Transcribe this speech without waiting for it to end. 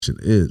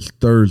It's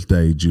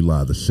Thursday,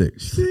 July the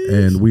 6th,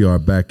 and we are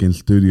back in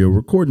studio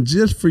recording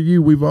just for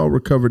you. We've all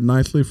recovered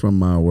nicely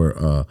from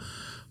our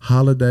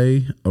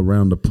holiday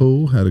around the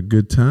pool, had a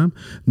good time.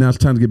 Now it's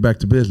time to get back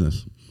to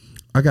business.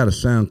 I got a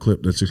sound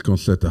clip that's just going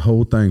to set the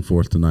whole thing for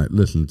us tonight.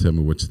 Listen and tell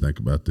me what you think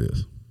about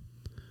this.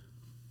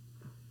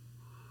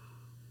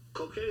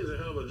 Cocaine's a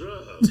hell of a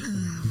drug.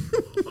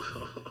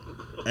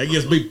 That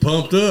gets me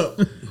pumped up.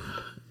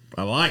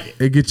 I like it.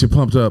 It gets you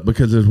pumped up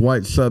because there's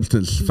white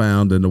substance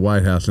found in the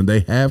White House, and they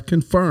have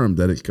confirmed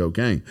that it's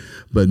cocaine,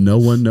 but no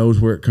one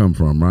knows where it come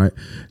from, right?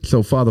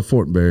 So, Father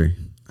Fortenberry,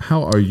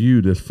 how are you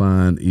this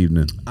fine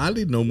evening? I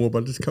need to know more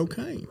about this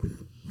cocaine.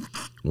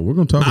 Well, we're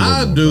going to talk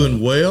about it. I'm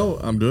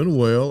doing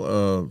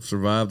well.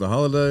 Survived the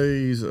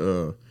holidays.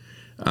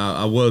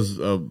 I was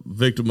a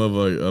victim of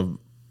a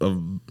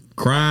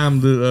crime.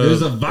 It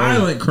was a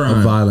violent crime.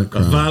 A violent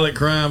crime. A violent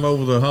crime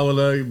over the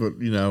holiday, but,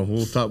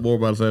 we'll talk more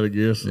about that, I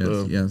guess.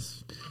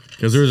 Yes.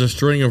 Because there's a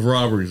string of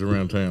robberies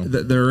around town.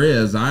 There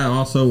is. I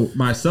also,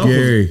 myself...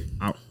 Gary.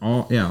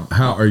 Yeah.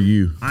 How are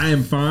you? I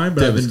am fine,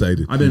 but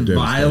Devastated. I've been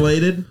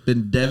violated,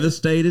 been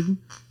devastated.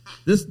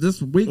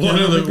 This weekend...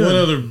 What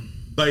other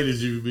bait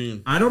has you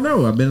been? I don't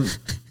know.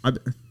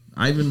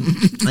 I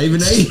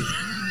even ate...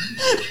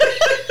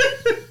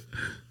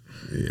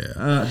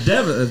 Yeah.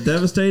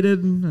 Devastated.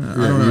 I don't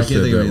know. I can't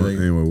think of anything.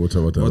 Anyway, we'll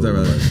talk about that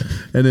later.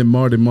 And then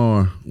Marty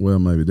Marr. Well,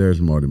 maybe there's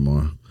Marty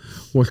Marr.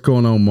 What's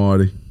going on,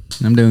 Marty?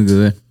 I'm doing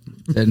good.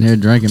 Sitting here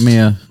drinking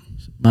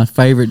my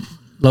favorite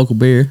local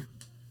beer,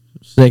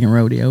 Second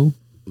Rodeo.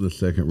 The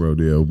second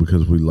rodeo,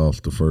 because we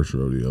lost the first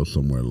rodeo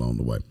somewhere along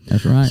the way.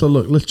 That's right. So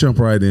look, let's jump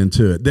right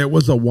into it. There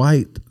was a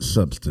white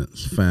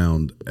substance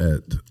found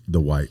at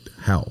the White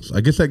House.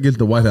 I guess that gives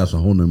the White House a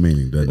whole new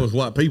meaning, doesn't it? There was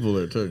white people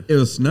there, too. It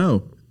was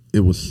snow.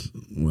 It was,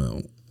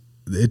 well,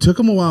 it took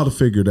them a while to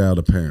figure it out,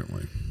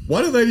 apparently.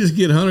 Why did they just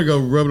get Hunter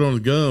go rub it on his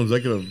gums? They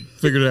could have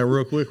figured it out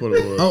real quick what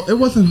it was. Oh, it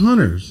wasn't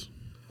Hunter's.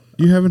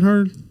 You haven't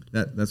heard?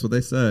 That's what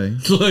they say.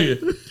 So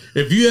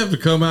if you have to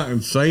come out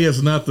and say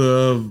it's not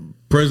the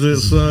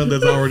president's son,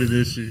 that's already an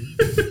issue.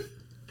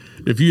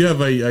 If you have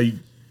a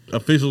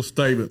official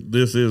statement,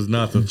 this is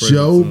not the president's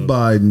Joe son.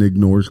 Biden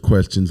ignores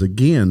questions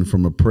again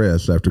from a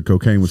press after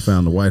cocaine was found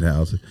in the White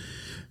House.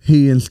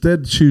 He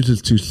instead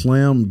chooses to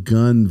slam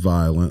gun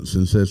violence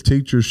and says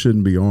teachers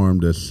shouldn't be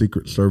armed as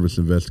Secret Service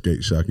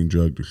investigates shocking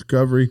drug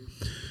discovery.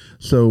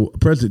 So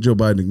President Joe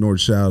Biden ignored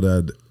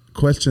shout-out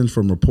questions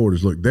from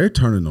reporters. Look, they're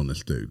turning on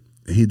this dude.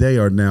 They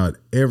are now at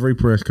every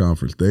press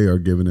conference. They are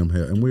giving him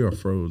hell. And we are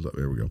froze up.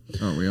 There we go.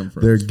 Oh, we are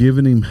froze. They're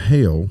giving him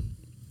hell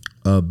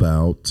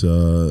about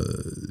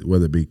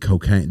whether it be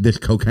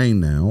cocaine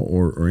now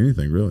or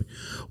anything really.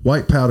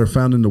 White powder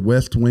found in the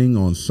West Wing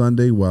on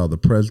Sunday while the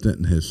president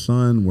and his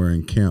son were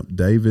in Camp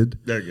David.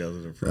 There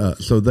goes the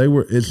So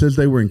it says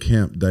they were in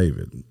Camp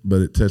David,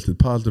 but it tested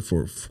positive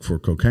for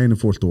cocaine and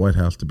forced the White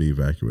House to be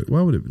evacuated.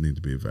 Why would it need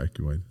to be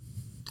evacuated?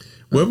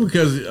 Well,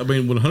 because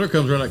when Hunter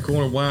comes around that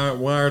corner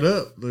wired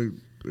up,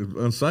 it's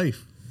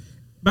unsafe.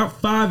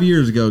 About 5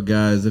 years ago,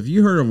 guys, if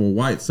you heard of a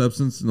white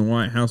substance in the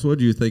White House, what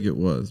do you think it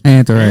was?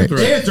 Anthrax.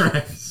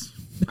 Anthrax.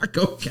 Not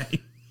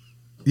cocaine.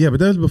 Yeah,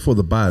 but that was before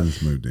the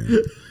Bidens moved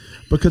in.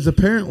 Because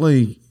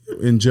apparently,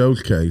 in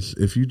Joe's case,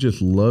 if you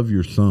just love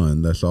your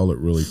son, that's all it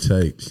really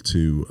takes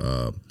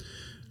to.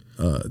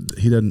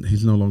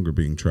 He's no longer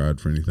being tried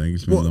for anything.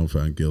 He's been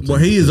found guilty. Well,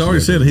 he has already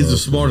said he's the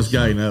smartest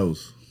guy he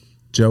knows.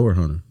 Joe or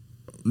Hunter?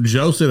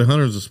 Joe said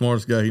Hunter's the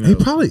smartest guy he knows. He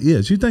probably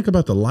is. You think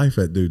about the life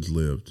that dude's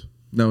lived.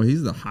 No,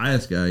 he's the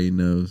highest guy he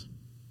knows.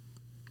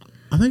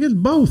 I think it's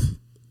both.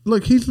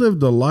 Look, he's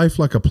lived a life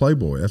like a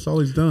playboy. That's all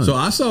he's done. So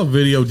I saw a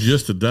video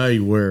just today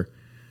where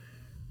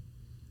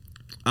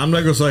I'm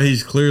not going to say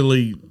he's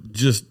clearly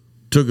just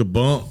took a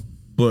bump,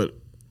 but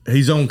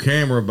he's on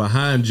camera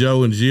behind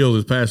Joe and Jill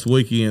this past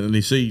weekend, and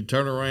you see he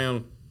turn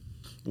around,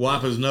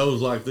 wipe his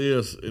nose like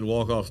this, and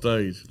walk off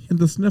stage. And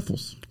the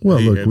sniffles. Well,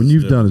 look, when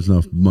you've done as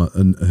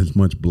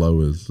much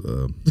blow as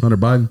Hunter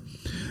Biden,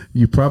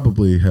 you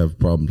probably have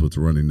problems with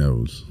the runny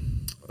nose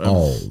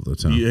all the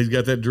time. He's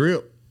got that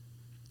drip.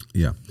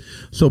 Yeah.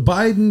 So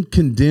Biden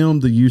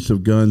condemned the use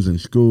of guns in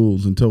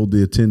schools and told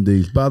the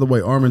attendees, by the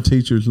way, arming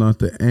teachers not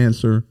the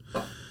answer.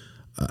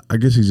 I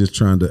guess he's just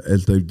trying to,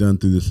 as they've done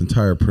through this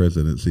entire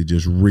presidency,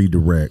 just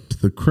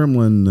redirect. The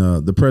Kremlin,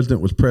 the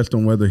president was pressed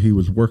on whether he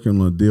was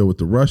working on a deal with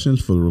the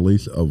Russians for the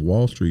release of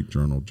Wall Street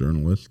Journal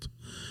journalist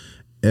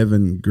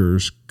Evan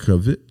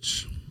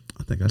Gershkovich.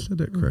 I think I said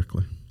that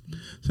correctly.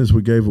 Since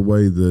we gave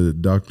away the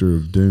Doctor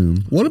of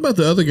Doom. What about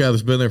the other guy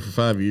that's been there for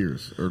 5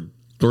 years or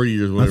 3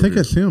 years? Whatever. I think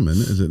that's him,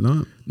 isn't it? Is it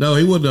not? No,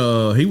 he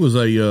wasn't. He was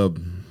a.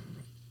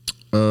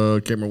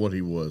 Can't remember what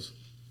he was,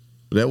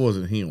 but that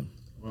wasn't him.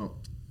 Well,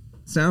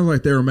 sounds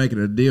like they were making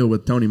a deal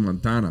with Tony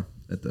Montana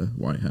at the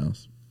White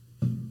House.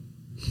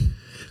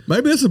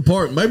 Maybe that's a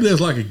part. Maybe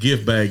that's like a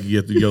gift bag you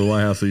get to go to the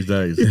White House these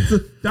days. It's a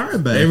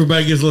dime bag.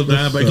 Everybody gets a little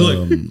dime bag.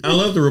 Look, I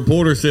love the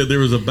reporter said there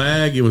was a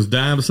bag. It was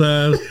dime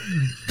size.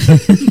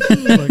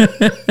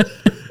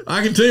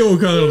 I can tell you what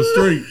kind on the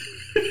street.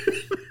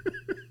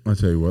 I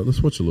tell you what,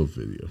 let's watch a little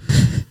video.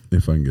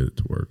 If I can get it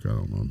to work, I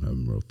don't know. I'm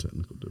having real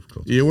technical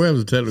difficulties. Yeah, we're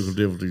having technical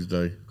difficulties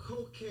today.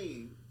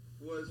 Cocaine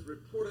was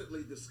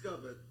reportedly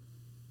discovered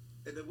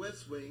in the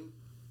West Wing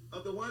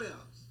of the White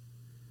House.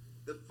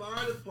 The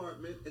fire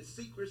department and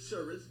Secret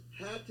Service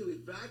had to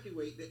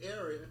evacuate the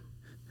area.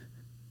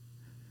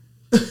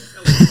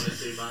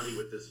 Hello, Bonnie,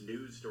 with this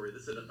news story.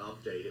 This is an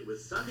update. It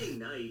was Sunday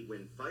night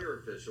when fire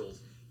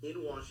officials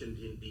in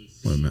Washington,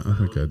 D.C. Wait a minute. I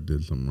think I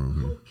did something wrong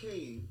here.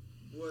 Cocaine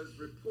was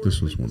reportedly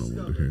This was one I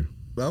wanted to hear.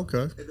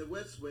 Okay. in the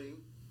West Wing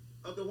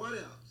of the White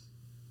House.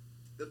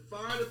 The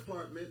fire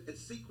department and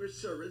Secret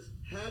Service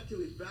had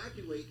to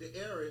evacuate the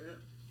area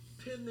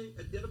pending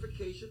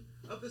identification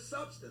of the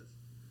substance.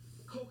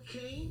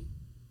 Cocaine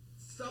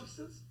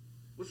substance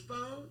was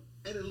found,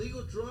 an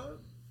illegal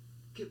drug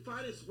can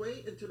find its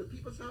way into the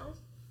people's house,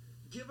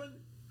 given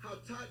how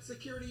tight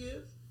security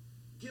is,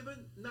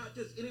 given not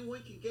just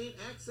anyone can gain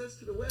access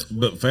to the West Wing,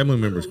 But family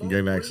members can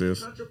gain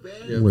access.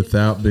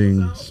 Without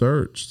being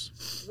searched.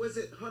 Was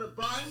it Hunter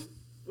Biden?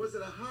 Was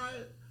it a high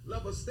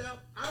level staff?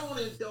 I don't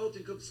want to indulge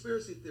in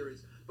conspiracy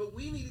theories, but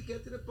we need to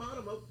get to the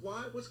bottom of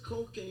why was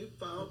cocaine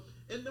found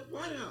in the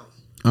White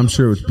House. I'm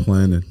sure it was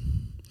planted.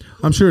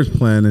 I'm sure it's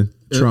planted.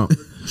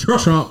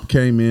 Trump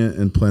came in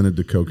and planted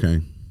the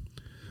cocaine.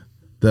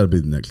 That'll be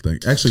the next thing.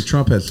 Actually,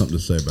 Trump had something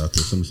to say about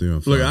this. Let me see.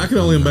 Look, I can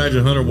only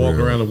imagine Hunter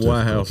walking around the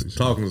White House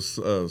talking to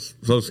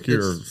Social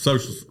Security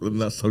or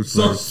not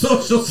Social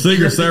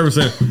Secret Service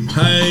saying,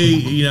 "Hey,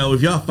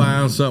 if y'all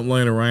find something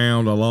laying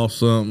around, I lost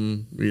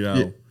something.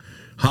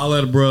 Holler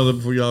at a brother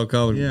before y'all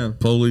call the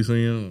police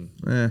in."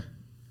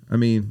 I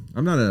mean,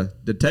 I'm not a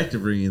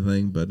detective or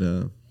anything, but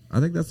I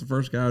think that's the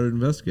first guy to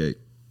investigate.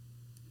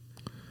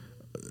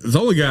 It's the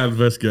only guy to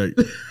investigate.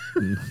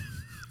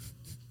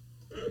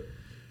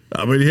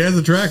 I mean, he has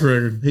a track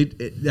record.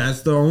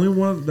 That's the only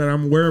one that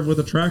I'm aware of with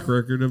a track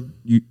record of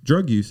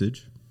drug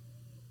usage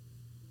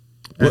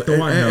at the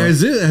White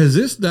House. Has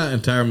this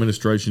entire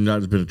administration not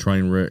just been a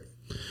train wreck?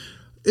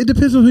 It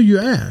depends on who you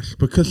ask,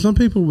 because some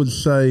people would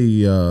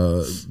say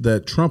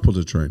that Trump was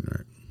a train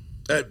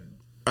wreck.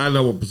 I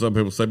know what some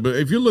people say, but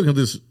if you're looking at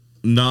this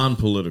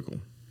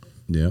non-political,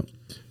 yeah,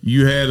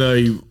 you had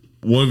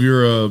one of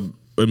your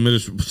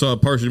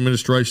person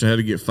administration had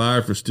to get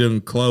fired for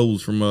stealing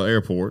clothes from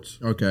airports.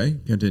 Okay,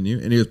 continue.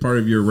 And he was part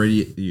of your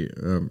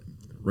radiation,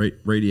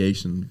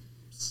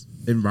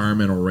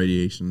 environmental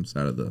radiation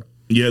side of the.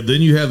 Yeah,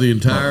 then you have the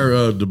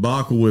entire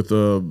debacle with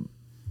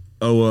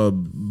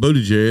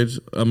Buttigieg.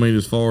 I mean,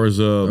 as far as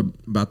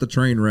about the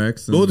train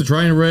wrecks. The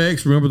train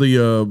wrecks. Remember the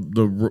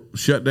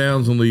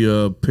shutdowns on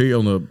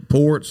the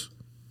ports.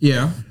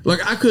 Yeah,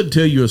 like I couldn't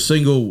tell you a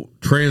single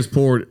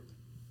transport,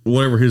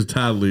 whatever his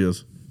title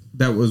is.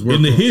 That was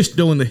in the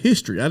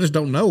history. I just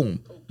don't know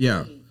them.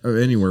 Yeah,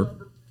 anywhere.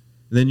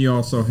 Then you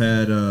also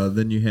had.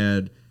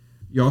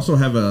 You also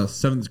have a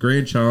seventh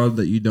grandchild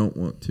that you don't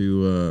want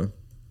to.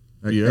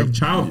 A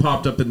child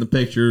popped up in the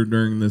picture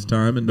during this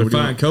time, and they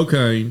find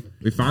cocaine.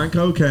 We find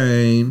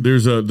cocaine.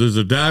 There's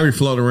a diary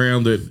floating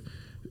around that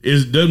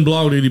doesn't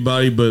belong to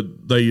anybody,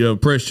 but they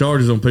press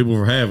charges on people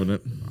for having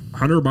it.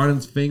 Hunter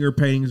Biden's finger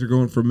paintings are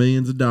going for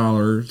millions of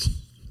dollars.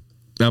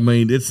 I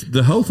mean,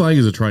 the whole thing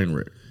is a train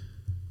wreck.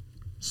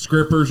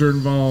 Scrippers are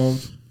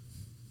involved.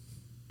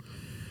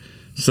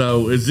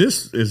 So is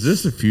this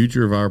the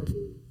future of our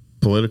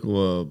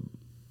political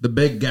the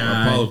big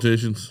guy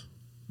politicians?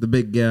 The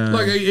big guy.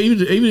 Like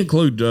even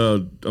include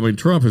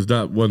Trump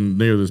wasn't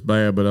near this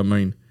bad, but I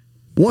mean,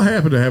 what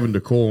happened to having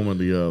decorum in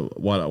the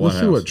White House? Let's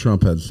see what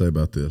Trump had to say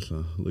about this.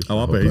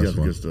 I bet he got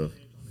some good stuff.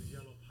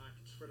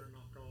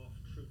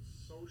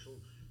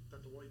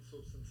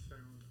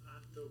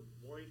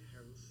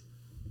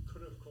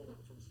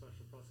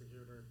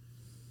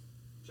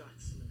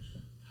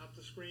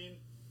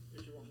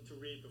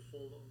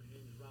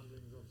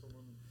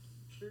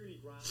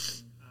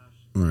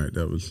 All right,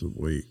 that was the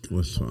week.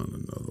 Let's find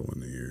another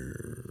one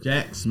here.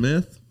 Jack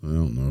Smith? I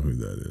don't know who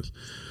that is.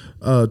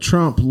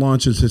 Trump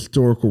launches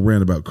historical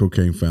rant about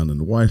cocaine found in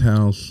the White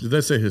House. Did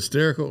they say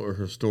hysterical or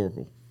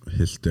historical?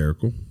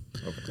 Hysterical.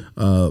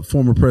 Okay.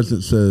 Former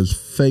president says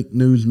fake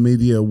news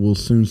media will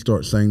soon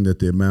start saying that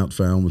the amount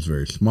found was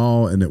very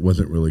small and it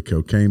wasn't really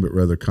cocaine, but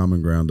rather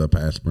common ground up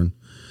aspirin.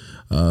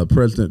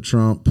 President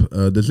Trump,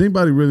 does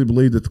anybody really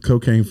believe that the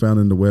cocaine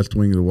found in the West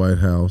Wing of the White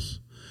House,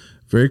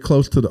 very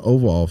close to the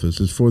Oval Office,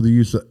 is for the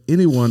use of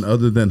anyone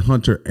other than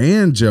Hunter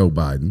and Joe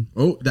Biden?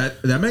 Oh,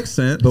 that makes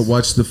sense. But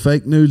watch, the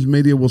fake news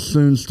media will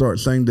soon start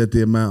saying that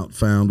the amount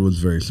found was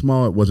very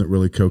small. It wasn't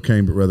really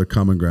cocaine, but rather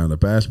common ground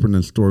up aspirin,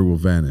 and the story will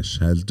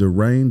vanish. Has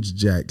deranged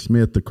Jack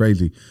Smith, the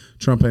crazy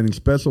Trump-hating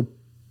special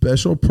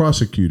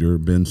prosecutor,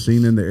 been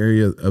seen in the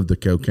area of the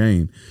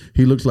cocaine?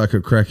 He looks like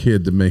a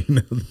crackhead to me.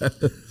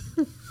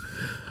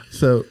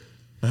 So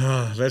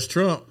that's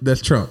Trump.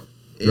 That's Trump.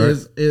 Right?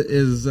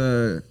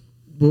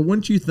 Well,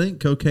 wouldn't you think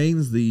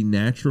cocaine's the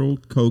natural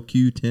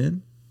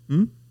CoQ10?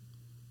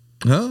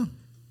 Huh?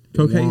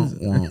 Cocaine's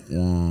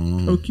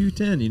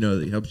CoQ10.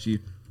 That helps you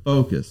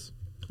focus.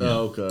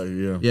 Oh, okay,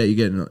 yeah. Yeah, you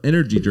get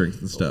energy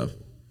drinks and stuff.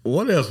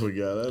 What else we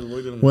got?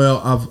 We didn't.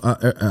 Well,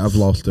 I've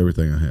lost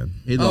everything I had.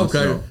 He lost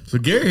Okay, all. so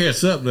Gary had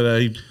something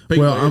that he.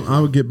 Well,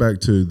 I would get back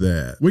to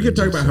that. We could in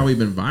talk just about a how we've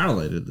been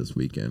violated this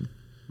weekend.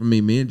 I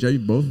mean, me and Jay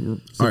both were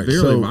All right,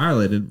 severely so-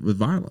 violated with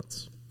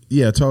violence.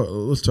 Yeah,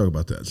 let's talk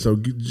about that. So,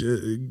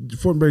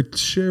 Fortenberry,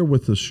 share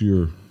with us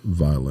your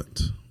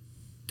violent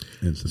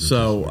incident.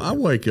 So I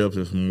wake up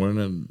this morning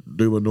and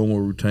do my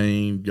normal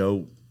routine,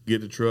 go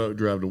get the truck,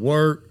 drive to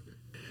work,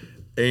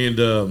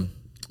 and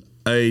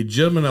a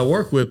gentleman I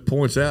work with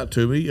points out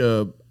to me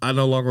I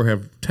no longer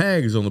have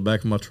tags on the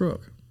back of my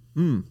truck.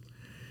 And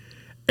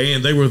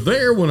they were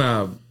there when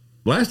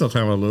last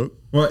time I looked.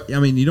 Well, I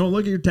mean, you don't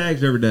look at your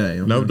tags every day.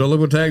 Okay? No, don't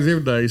look at tags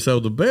every day.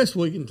 So the best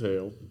we can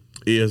tell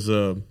is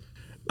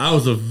I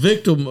was a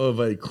victim of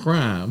a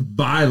crime,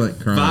 Violent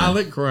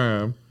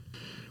crime.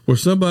 where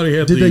somebody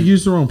had Did they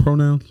use their own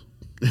pronouns?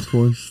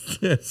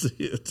 That's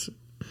it.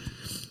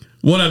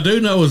 What I do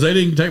know is they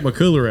didn't take my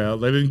cooler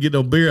out. They didn't get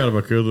no beer out of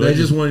my cooler. They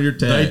just wanted your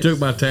tags. They took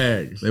my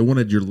tags. They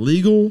wanted your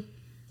legal,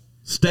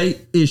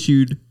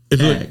 state-issued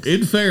tags.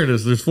 In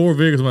fairness, there's 4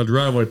 vehicles in my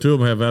driveway. 2 of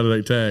them have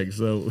out-of-date tags.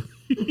 So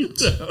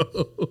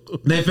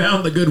They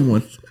found the good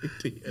one.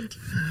 It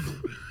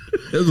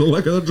was a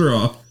luck of the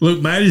draw.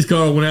 look, Maddie's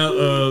car went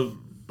out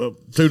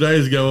 2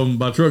 days ago, and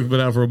my truck's been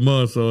out for a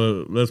month.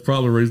 So that's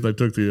probably the reason they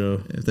took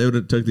the. If they would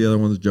have took the other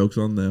one's jokes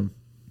on them.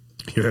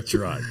 That's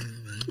right.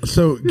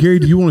 So, Gary,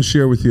 do you want to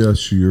share with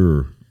us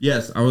your?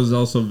 Yes, I was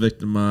also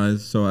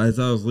victimized. So as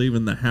I was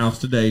leaving the house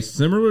today,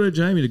 similar to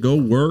Jamie, to go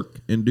work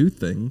and do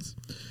things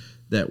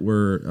that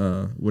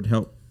would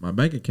help my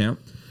bank account,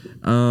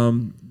 I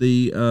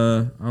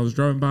was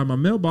driving by my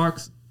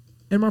mailbox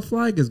and my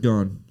flag is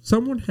gone.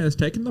 Someone has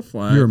taken the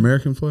flag. Your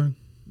American flag?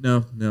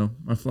 No,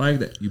 my flag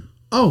that you.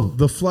 Oh,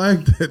 the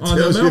flag that On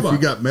tells the you if mailbox.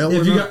 you got mail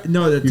or If you not? got,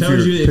 no, that If tells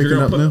you're you if you're picking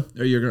going up to mail?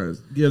 put, or you're going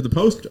to give the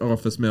post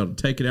office mail to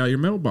take it out of your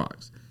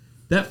mailbox.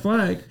 That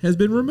flag has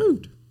been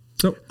removed.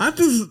 So I thought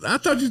you were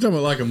talking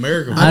about like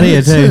American. I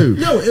did too.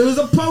 no, it was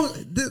a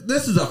post.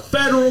 This is a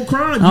federal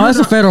crime. Oh, that's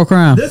a federal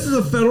crime. This is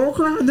a federal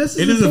crime. This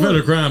It is a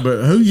federal crime,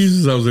 but who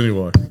uses those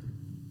anyway?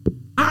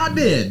 I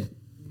did.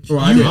 Well,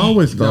 I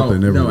always thought they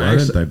never. I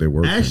didn't think they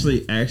worked.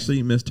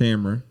 Actually, Miss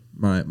Tamara,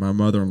 my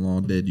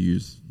mother-in-law, did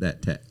use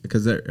that tag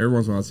because every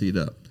once in a while I see it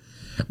up.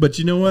 But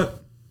you know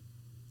what?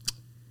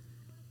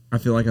 I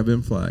feel like I've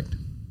been flagged.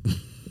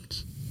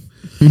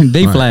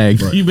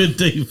 Deflagged. Right. You've been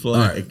All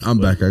right, deflagged. I'm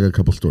back. I got a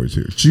couple stories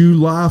here.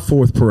 July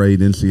 4th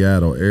parade in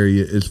Seattle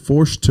area is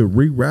forced to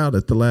reroute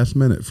at the last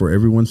minute for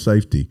everyone's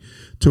safety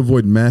to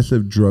avoid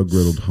massive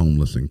drug-riddled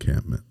homeless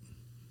encampment.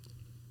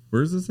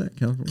 Where is this at?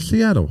 California?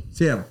 Seattle.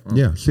 Seattle. Oh.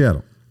 Yeah,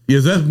 Seattle.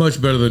 Yes, that's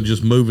much better than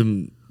just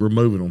removing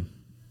them.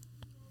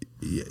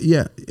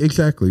 Yeah,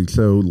 exactly.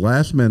 So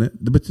last minute,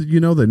 but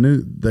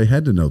they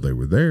had to know they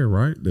were there,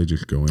 right? They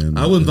just go in.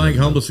 I wouldn't think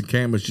homeless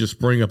encampments just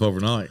spring up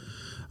overnight.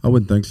 I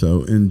wouldn't think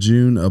so. In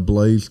June, a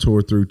blaze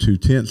tore through 2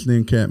 tents in the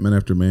encampment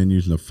after a man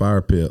using a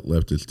fire pit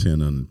left his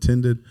tent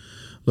unattended.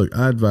 Look,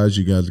 I advise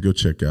you guys to go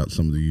check out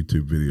some of the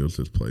YouTube videos.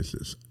 This place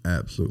is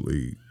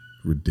absolutely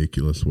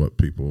ridiculous what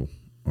people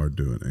are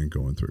doing and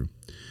going through.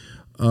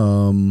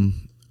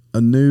 A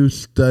new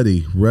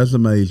study,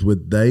 resumes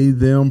with they,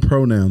 them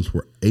pronouns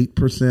were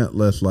 8%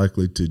 less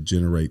likely to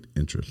generate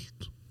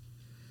interest.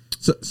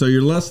 So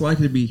you're less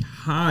likely to be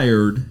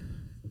hired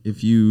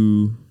if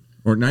you,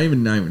 or not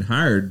even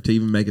hired to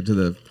even make it to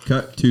the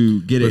cut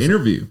to get an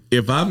interview.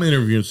 If I'm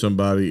interviewing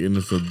somebody and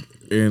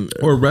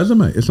Or a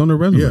resume. It's on their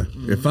resume.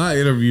 yeah, if I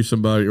interview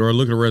somebody or I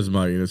look at a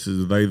resume and it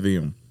says they,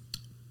 them,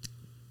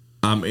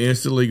 I'm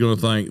instantly going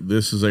to think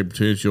this is a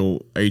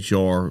potential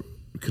HR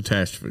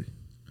catastrophe.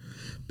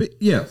 But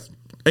yes,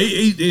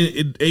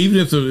 Even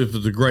if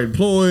it's a great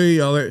employee,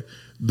 all that,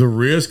 the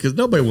risk, because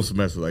nobody wants to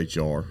mess with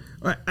HR.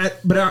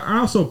 but I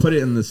also put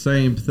it in the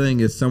same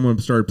thing as someone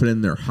started putting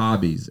in their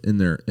hobbies in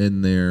their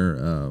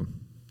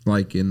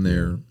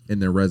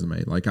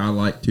resume. Like I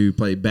like to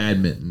play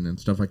badminton and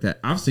stuff like that.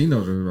 I've seen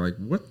those and they're like,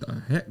 what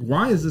the heck?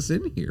 Why is this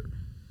in here?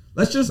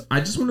 I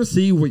just want to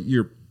see what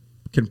you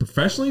can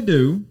professionally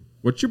do.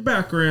 What's your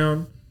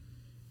background?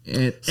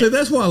 And See,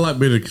 that's why I like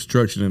being in the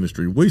construction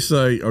industry. We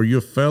say, "Are you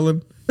a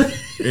felon?" And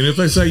if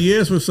they say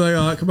yes, we say,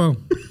 "All right, come on."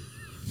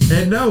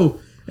 and no.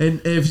 And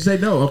if you say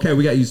no, okay,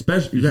 we got you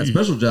special. You got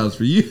special jobs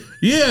for you.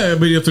 Yeah, I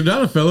mean, if they're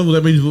not a felon, well,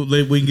 that means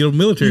we can get on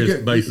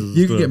military bases.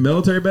 You can get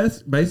military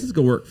bases.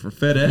 Go work for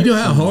FedEx. You know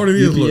how hard it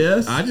is.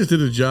 UPS. Look, I just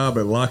did a job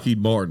at Lockheed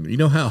Martin. You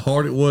know how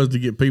hard it was to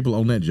get people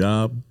on that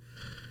job.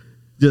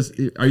 Just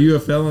are you a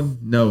felon?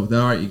 No. All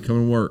right, you come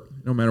and work.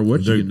 No matter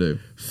what you can do.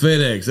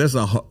 FedEx, that's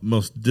the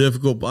most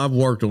difficult. I've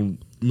worked on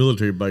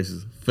military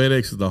bases.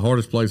 FedEx is the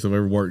hardest place I've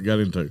ever got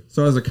into.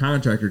 So as a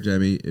contractor,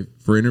 Jamie,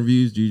 for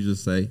interviews, do you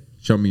just say,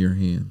 "Show me your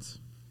hands"?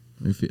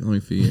 Let me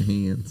feel your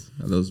hands.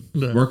 Are those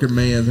working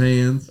man's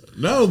hands?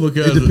 No,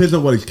 because It depends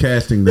on what he's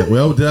casting.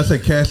 Well, did I say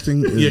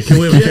casting? Yeah, can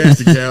we have a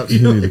casting couch?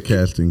 You need a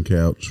casting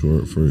couch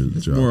for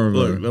his job. More of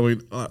Look, I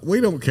mean,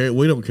 we don't care.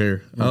 We don't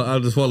care. I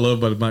just what I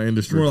love about my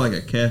industry. more like a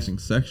casting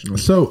sectional.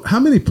 So, how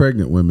many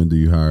pregnant women do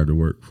you hire to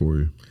work for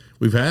you?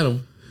 We've had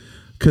them.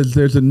 Because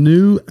there's a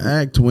new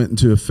act went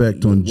into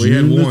effect on We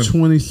had June the one.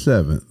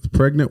 27th.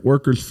 Pregnant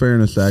Workers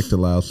Fairness Act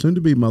allows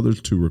soon-to-be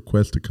mothers to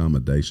request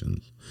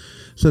accommodations.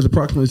 Says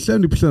approximately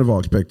 70% of all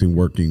expecting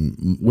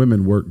working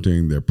women work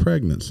during their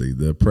pregnancy.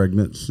 The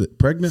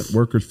Pregnant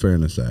Workers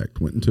Fairness Act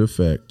went into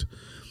effect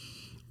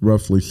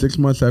roughly 6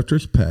 months after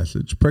its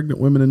passage. Pregnant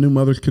women and new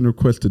mothers can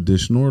request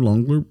additional or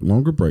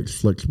longer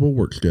breaks, flexible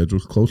work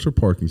schedules, closer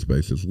parking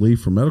spaces, leave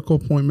for medical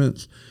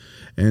appointments,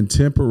 and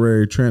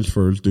temporary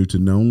transfers due to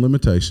known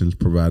limitations,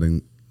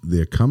 providing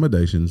the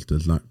accommodations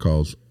does not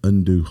cause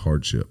undue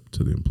hardship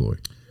to the employee.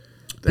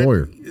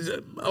 Boyer.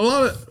 A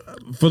lot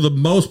of, for the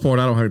most part,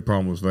 I don't have any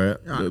problem with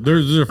that.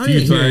 There's a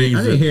few things.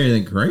 I didn't hear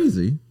anything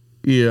crazy.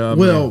 Yeah.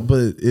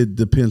 But it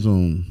depends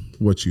on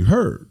what you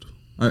heard.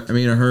 I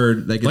mean, I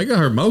heard they I could. think I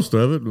heard most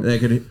of it. They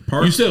could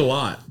park. You said a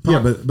lot.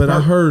 But I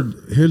heard.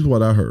 Here's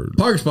what I heard.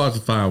 Parking spots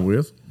are fine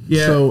with.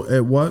 Yeah. So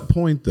at what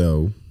point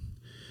though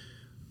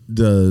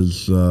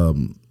does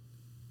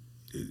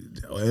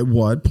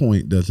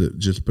it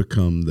just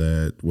become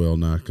that, well,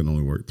 now I can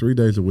only work 3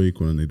 days a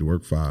week when I need to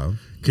work 5?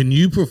 Can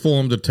you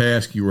perform the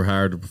task you were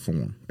hired to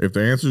perform? If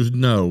the answer is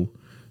no,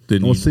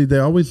 then Well, see, they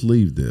always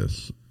leave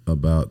this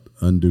about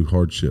undue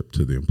hardship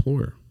to the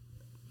employer.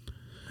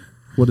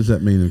 What does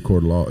that mean in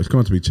court of law? It's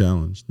going to be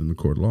challenged in the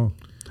court of law.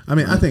 I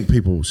mean, I think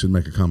people should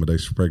make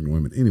accommodations for pregnant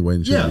women anyway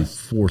and shouldn't be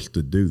forced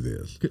to do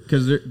this.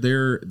 Because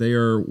they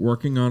are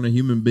working on a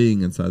human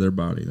being inside their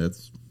body.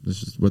 That's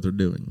just what they're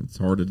doing. It's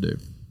hard to do.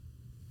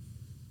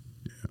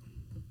 Yeah.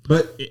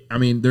 But I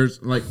mean,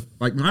 there's like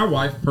my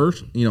wife,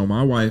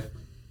 my wife,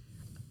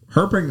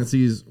 her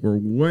pregnancies were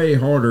way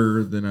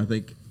harder than I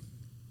think.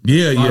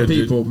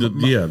 People.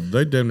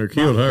 They damn near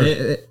killed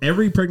her.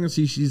 Every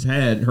pregnancy she's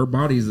had, her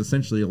body is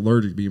essentially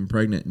allergic to being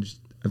pregnant. And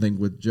I think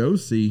with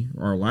Josie,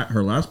 her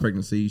last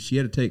pregnancy, she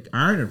had to take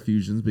iron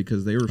infusions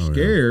because they were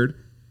scared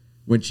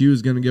when she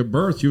was going to give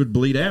birth, she would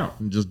bleed out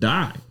and just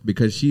die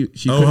because she couldn't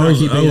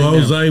keep anything down.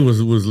 Jose was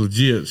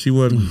legit. She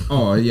wasn't.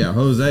 Oh yeah,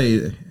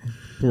 Jose,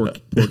 poor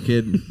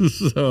kid.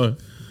 So,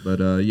 but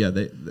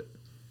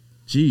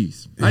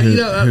jeez,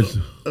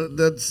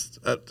 that's.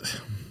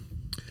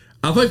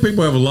 I think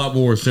people have a lot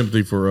more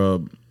sympathy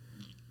for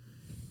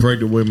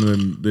pregnant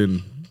women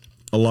than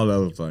a lot of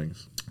other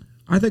things.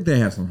 I think they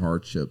have some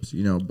hardships,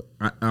 but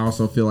I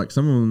also feel like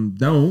some of them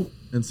don't,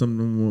 and some of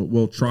them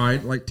will try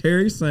it. Like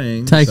Terry's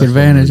saying, take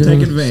advantage of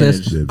the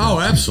system. Oh,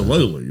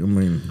 absolutely. I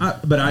mean,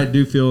 but I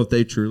do feel if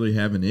they truly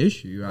have an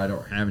issue, I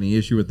don't have any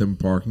issue with them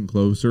parking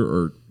closer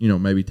or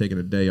maybe taking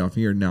a day off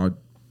here. Now,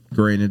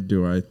 granted,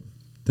 do I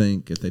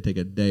think if they take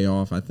a day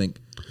off, I think.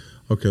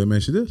 Okay, let me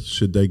ask you this.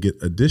 Should they get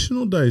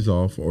additional days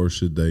off or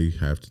should they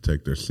have to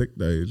take their sick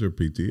days or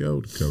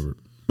PTO to cover it?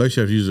 they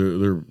should have to use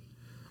their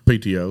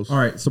PTOs. All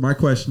right, so my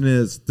question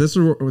is, this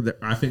is what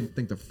I think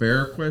the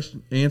fair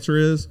answer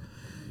is,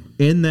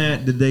 in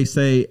that, did they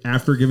say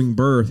after giving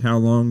birth, how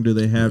long do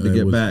they have to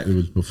get back? It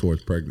was before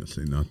its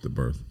pregnancy, not the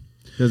birth.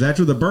 Because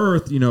after the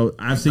birth,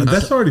 I've seen...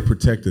 that's already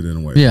protected in a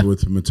way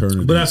with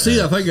maternity. But I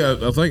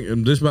think,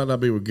 and this might not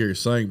be what Gary's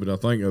saying, but I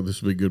think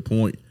this would be a good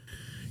point,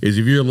 is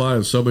if you're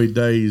allowed so many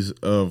days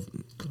of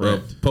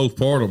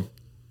postpartum,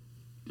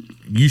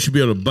 you should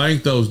be able to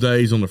bank those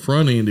days on the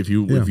front end if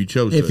you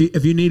chose to.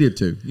 If you needed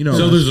to.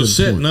 So there's a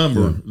set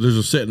number. Yeah. There's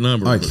a set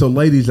number. All right, so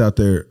ladies out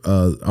there,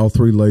 all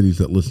three ladies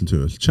that listen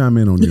to us, chime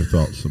in on your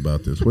thoughts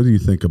about this. What do you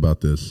think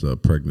about this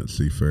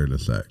Pregnancy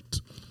Fairness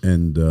Act?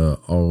 And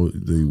all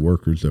the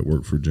workers that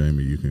work for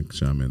Jamie, you can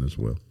chime in as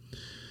well.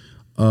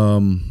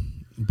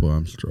 Boy,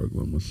 I'm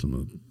struggling with some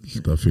of the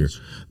stuff here.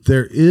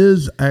 There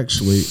is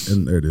actually,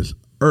 and there it is,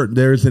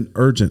 there is an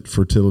urgent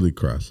fertility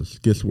crisis.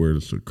 Guess where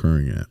it's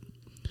occurring at?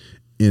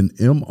 In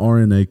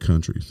mRNA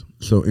countries.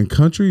 So in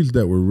countries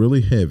that were really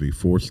heavy,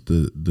 forced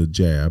the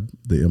jab,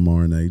 the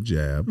mRNA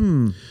jab,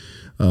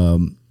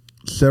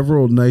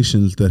 several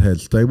nations that had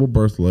stable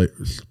birth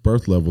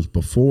levels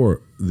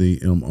before the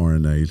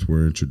mRNAs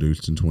were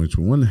introduced in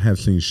 2021 have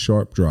seen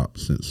sharp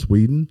drops since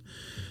Sweden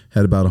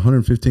had about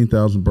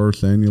 115,000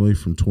 births annually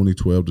from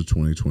 2012 to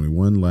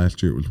 2021.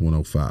 Last year it was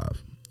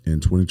 105. In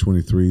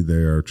 2023, they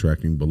are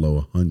tracking below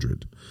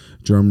 100.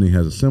 Germany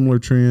has a similar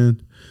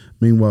trend.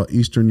 Meanwhile,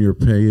 Eastern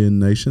European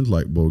nations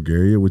like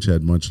Bulgaria, which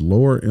had much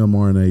lower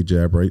mRNA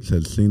jab rates,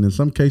 has seen in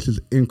some cases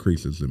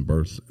increases in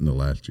births in the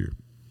last year.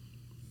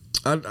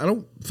 I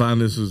don't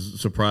find this as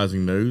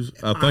surprising news.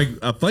 I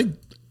think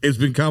it's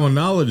been common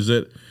knowledge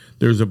that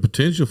there's a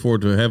potential for it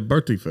to have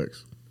birth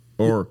defects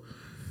or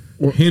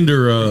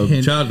hinder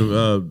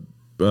child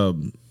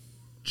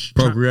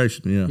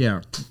procreation.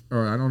 Yeah.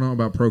 Or I don't know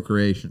about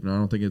procreation. I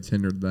don't think it's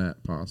hindered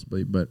that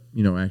possibly, but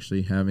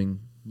actually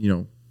having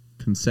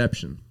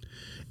conception.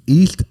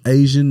 East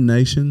Asian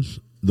nations,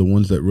 the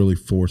ones that really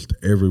forced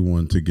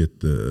everyone to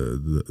get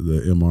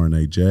the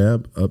mRNA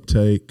jab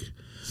uptake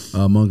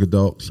among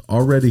adults,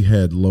 already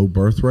had low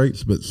birth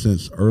rates, but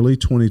since early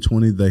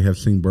 2020, they have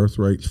seen birth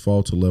rates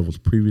fall to levels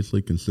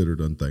previously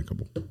considered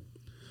unthinkable.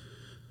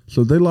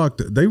 So they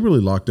really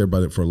locked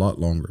everybody up for a lot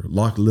longer.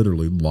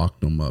 Literally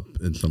locked them up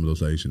in some of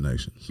those Asian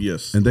nations.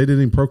 Yes. And they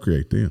didn't even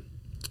procreate then.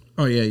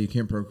 Oh yeah, you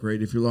can't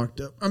procreate if you're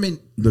locked up. I mean,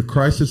 The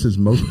crisis is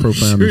most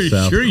profound in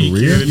South sure you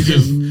Korea. can. you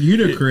can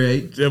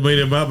unicreate. I mean,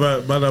 it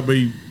might not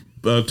be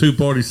a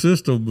two-party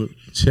system, but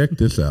Check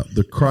this out.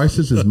 The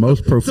crisis is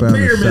most profound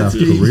in pyramid South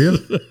scheme. Korea.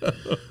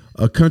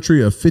 A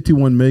country of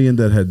 51 million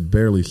that had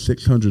barely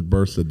 600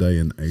 births a day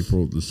in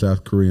April. The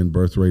South Korean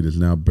birth rate is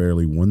now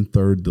barely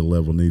 1/3 the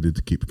level needed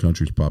to keep the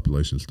country's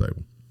population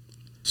stable.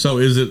 so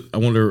is it? I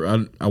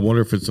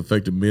wonder if it's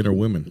affected men or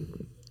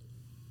women.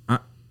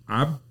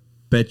 I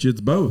bet you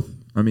it's both.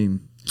 I mean,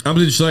 I'm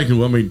just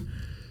thinking. I mean,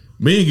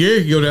 me and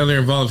Gary can go down there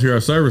and volunteer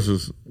our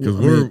services because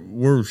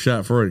we're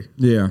shot free.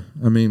 yeah.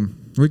 I mean,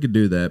 we could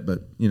do that,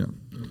 but you know,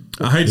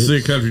 I hate to see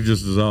a country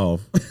just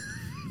dissolve.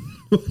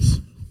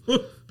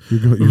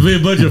 You're Be a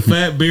bunch of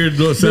fat bearded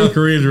South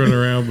Koreans running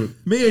around, but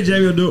me and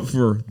Jamie will do it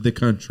for the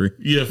country.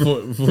 yeah,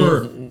 For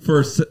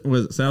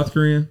was it South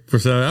Korea? for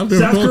South, I'm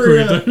doing South North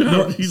Korea,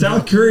 Korea.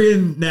 South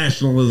Korean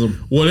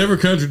nationalism. Whatever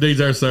country needs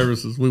our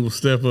services, we will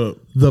step up.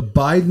 The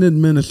Biden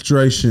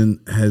administration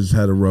has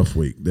had a rough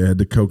week. They had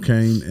the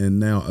cocaine, and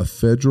now a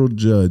federal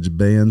judge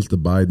bans the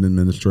Biden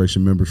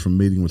administration members from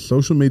meeting with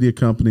social media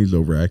companies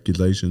over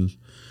accusations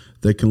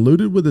they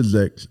colluded with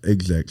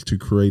execs to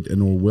create an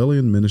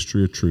Orwellian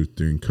ministry of truth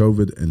during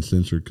COVID and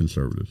censored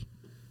conservatives.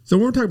 So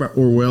when we're talking about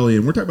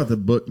Orwellian, we're talking about the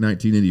book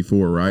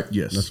 1984, right?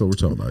 Yes, That's what we're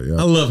talking about. I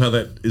Yeah, love how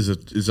that is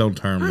its own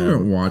term I now.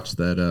 haven't watched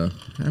that.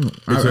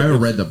 I haven't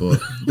read the book.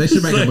 They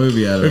should make a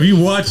movie out of If it. you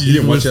watch it, you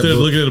didn't watch that instead of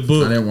book? looking at a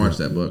book. I didn't watch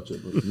that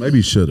book. maybe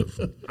you should have.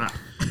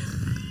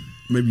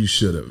 Maybe you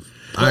should have.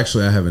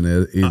 Actually, I haven't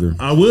either.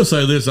 I will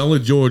say this: the only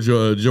George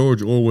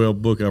Orwell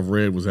book I've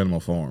read was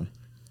Animal Farm,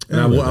 and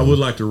I would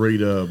like to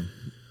read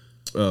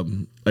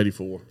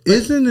 84.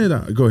 Isn't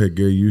it? Go ahead,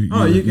 Gary. You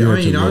I had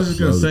was just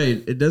going to look. say,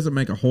 it doesn't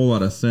make a whole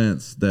lot of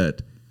sense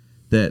that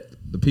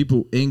the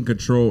people in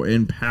control,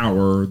 in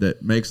power,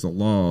 that makes the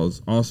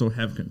laws also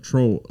have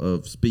control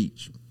of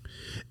speech.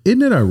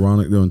 Isn't it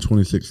ironic though? In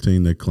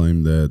 2016, they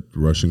claimed that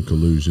Russian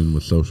collusion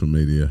with social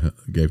media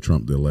gave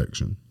Trump the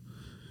election.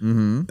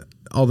 Mm-hmm.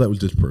 All that was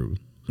disproven.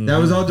 That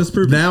was all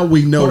disproven. Now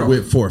we know Hold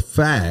on. for a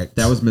fact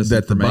That was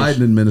that the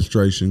misinformation. Biden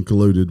administration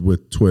colluded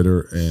with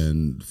Twitter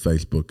and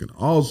Facebook and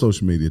all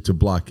social media to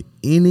block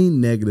any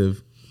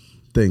negative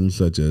things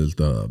such as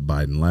the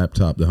Biden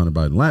laptop, the Hunter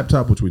Biden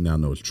laptop, which we now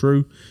know is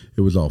true.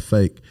 It was all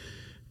fake.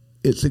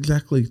 It's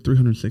exactly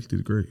 360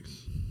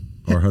 degrees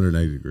or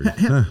 180 degrees. Have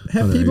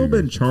 180 people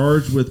been degrees.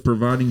 charged with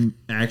providing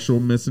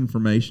actual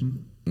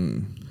misinformation?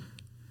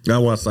 I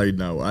want to say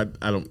no. I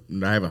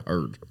haven't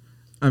heard.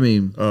 I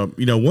mean,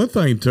 One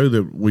thing too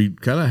that we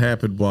kind of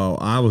happened while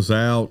I was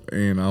out,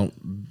 and I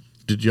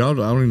don't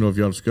even know if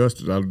y'all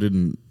discussed it. I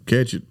didn't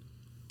catch it.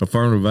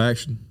 Affirmative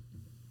action.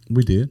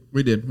 We did.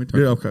 we did. We talked.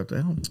 Yeah, okay.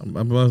 I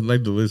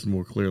need to listen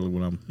more clearly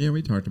when I'm Yeah,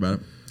 we talked about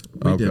it.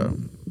 We okay.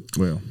 did.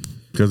 Well,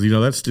 because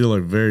that's still a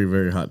very,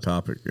 very hot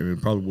topic, and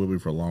it probably will be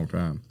for a long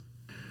time.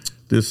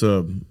 This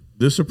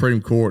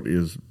Supreme Court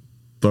is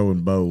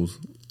throwing bows.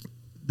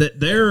 That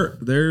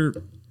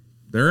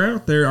they're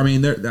out there. I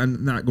mean,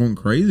 I'm not going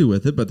crazy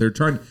with it, but they're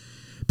trying.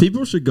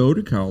 People should go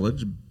to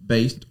college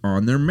based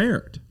on their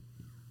merit.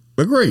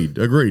 Agreed.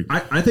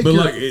 I think but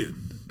you're-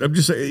 I'm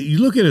just saying, you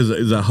look at it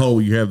as a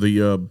whole. You have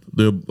the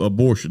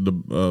abortion,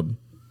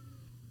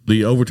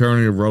 the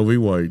overturning of Roe v.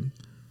 Wade.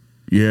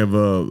 You have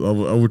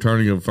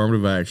overturning of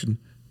affirmative action.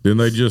 Then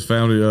they just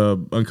found it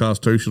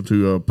unconstitutional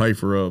to pay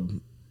for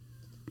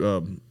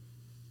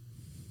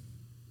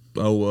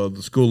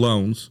the school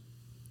loans.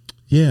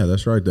 Yeah,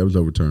 that's right. That was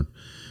overturned.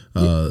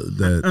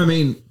 I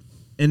mean,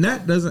 and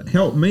that doesn't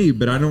help me,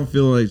 but I don't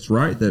feel like it's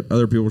right that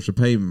other people should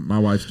pay my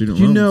wife's student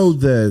loans. You know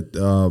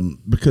that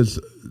because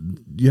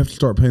you have to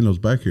start paying those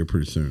back here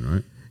pretty soon,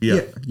 right?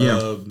 Yeah.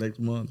 Next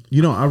month.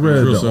 You know, I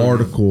read Real the soon.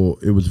 article.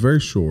 It was very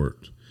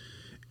short.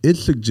 It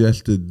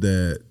suggested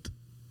that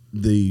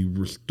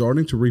the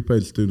starting to repay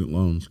the student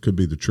loans could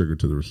be the trigger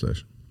to the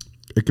recession.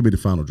 It could be the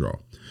final draw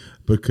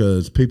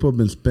because people have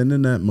been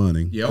spending that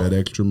money, that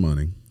extra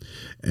money,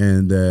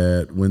 and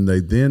that when they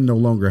then no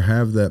longer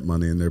have that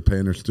money and they're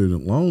paying their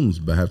student loans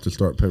but have to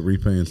start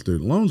repaying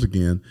student loans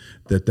again,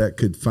 that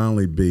could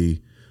finally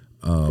be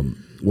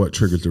what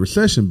triggers the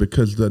recession.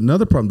 Because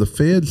another problem, the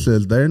Fed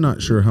says they're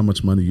not sure how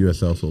much money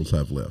U.S. households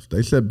have left.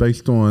 They said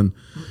based on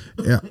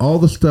all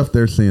the stuff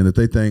they're seeing that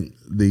they think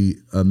the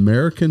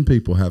American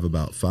people have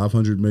about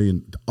 $500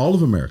 million, all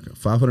of America,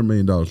 $500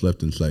 million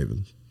left in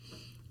savings.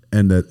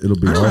 And that it'll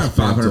be I don't all have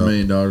spent $500 up.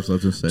 million left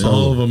in savings.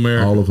 All of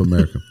America. All of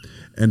America.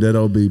 And that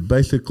it'll be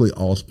basically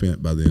all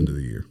spent by the end of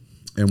the year.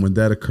 And when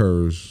that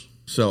occurs,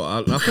 So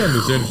I found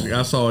this interesting.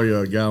 I saw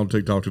a guy on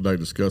TikTok today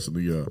discussing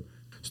the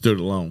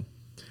student loan,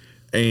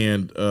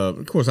 and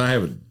of course I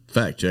haven't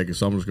fact checked it,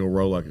 so I'm just going to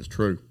roll like it's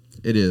true.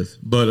 It is.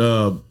 But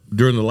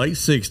during the late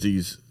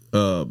 '60s,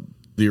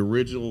 the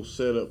original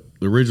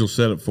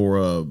setup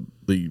for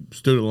the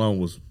student loan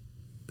was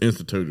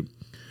instituted.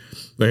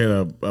 They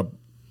had a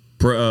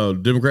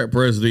Democrat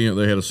president.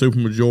 They had a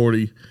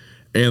supermajority,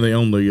 and they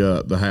owned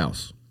the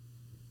House.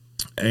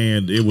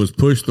 And it was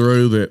pushed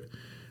through that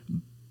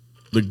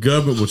the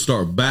government would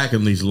start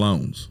backing these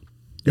loans.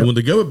 And when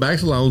the government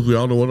backs the loans, we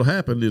all know what will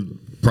happen. The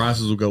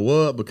prices will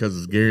go up because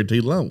it's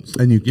guaranteed loans.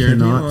 And you Guaranteed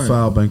cannot loan.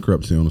 file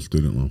bankruptcy on a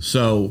student loan.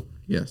 So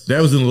Yes.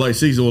 that was in the late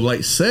 60s or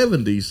late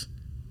 70s.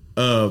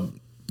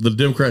 The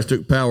Democrats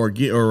took power,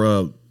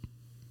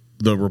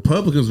 the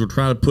Republicans were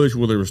trying to push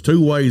where there was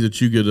two ways that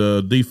you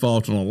could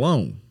default on a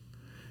loan.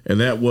 And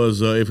that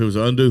was if it was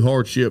undue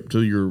hardship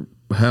to your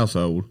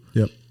household.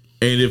 Yep.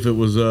 And if it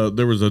was,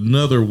 there was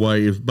another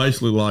way. It's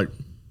basically like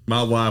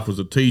my wife was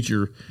a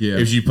teacher. Yeah.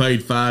 If she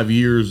paid 5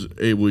 years,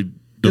 it would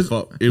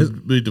default. It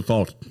would be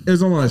defaulted. It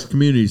was almost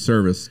community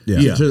service. Yeah.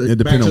 Yeah. It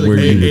depends back to on the where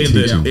And, you're and,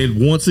 teaching.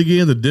 and once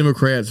again, the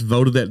Democrats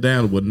voted that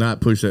down and would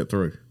not push that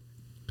through.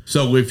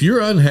 So if you're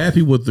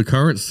unhappy with the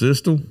current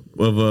system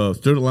of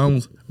student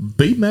loans,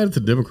 be mad at the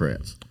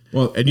Democrats.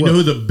 Well, And you know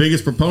who the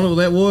biggest proponent of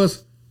that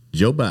was?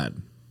 Joe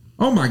Biden.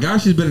 Oh my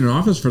gosh, he's been in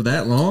office for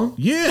that long?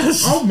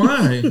 Yes. Oh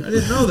my, I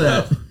didn't know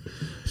that.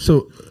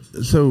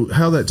 So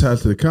how that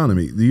ties to the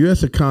economy? The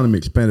U.S. economy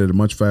expanded at a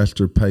much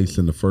faster pace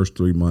in the first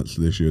 3 months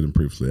of this year than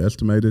previously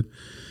estimated.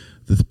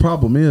 The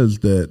problem is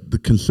that the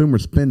consumer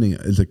spending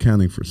is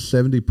accounting for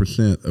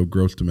 70% of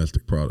gross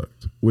domestic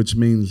product, which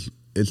means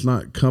it's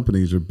not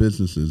companies or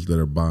businesses that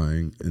are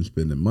buying and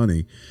spending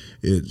money.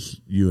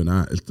 It's you and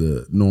I. It's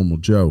the normal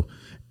Joe.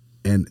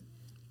 And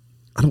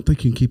I don't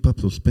think you can keep up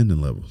those spending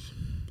levels.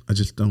 I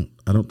just don't.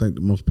 I don't think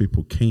that most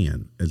people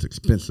can, as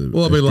expensive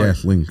as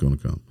gasoline's going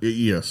to come.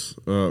 Yes.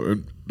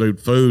 Dude,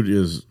 food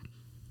is...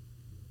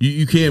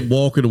 You can't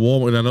walk into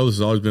Walmart, and I know this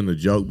has always been a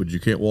joke, but you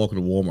can't walk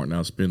into Walmart now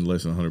and spend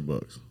less than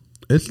 $100.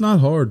 It's not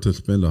hard to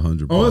spend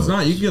 $100. Oh, it's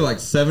not. You can get like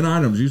 7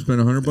 items. You spend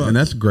 $100. And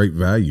that's a great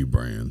value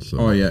brand. So.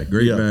 Oh yeah,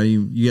 great Yeah.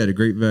 value. You got a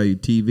great value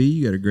TV.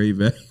 You got a great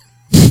value.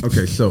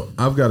 Okay, so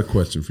I've got a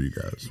question for you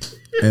guys.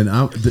 And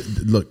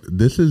look,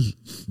 this is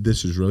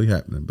really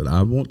happening, but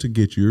I want to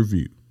get your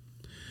view.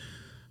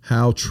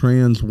 How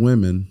trans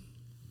women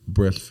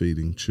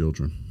breastfeeding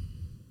children.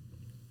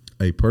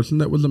 A person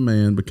that was a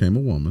man became a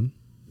woman.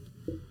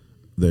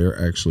 They're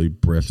actually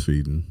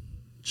breastfeeding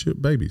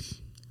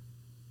babies.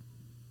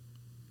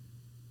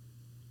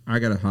 I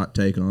got a hot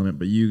take on it,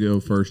 but you go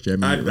first,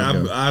 Jamie.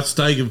 I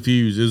stay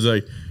confused.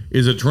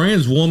 Is a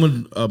trans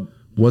woman a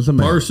Was a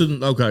man.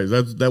 person? Okay,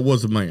 that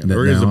was a man. That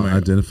There is a now man.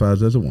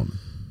 identifies as a woman.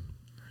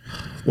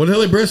 What the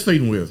hell are they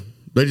breastfeeding with?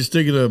 They just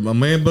sticking a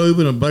man boob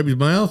in a baby's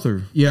mouth,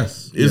 or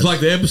Yes. it's like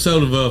the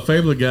episode of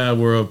Family Guy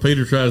where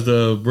Peter tries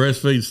to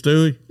breastfeed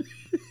Stewie.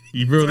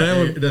 You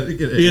remember that one?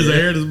 He has a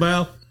hair in his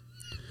mouth.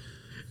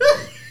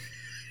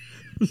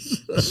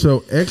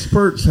 So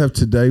experts have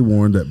today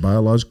warned that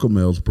biological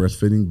males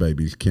breastfeeding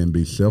babies can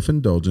be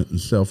self-indulgent and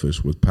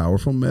selfish with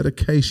powerful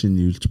medication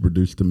used to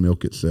produce the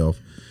milk itself,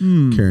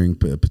 carrying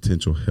a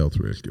potential health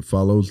risk. It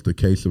follows the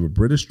case of a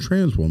British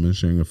trans woman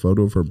sharing a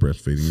photo of her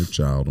breastfeeding her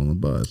child on a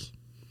bus.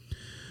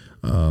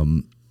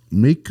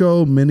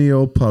 Miko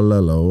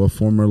Minio-Palello, a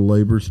former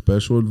labor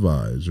special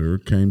advisor,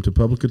 came to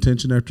public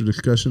attention after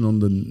discussion on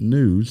the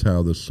news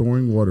how the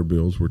soaring water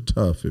bills were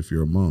tough if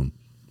you're a mom.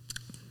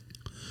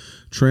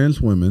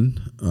 Trans women,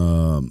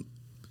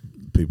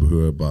 people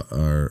who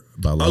are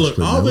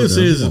biologically all male this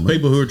and is woman,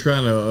 people who are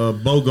trying to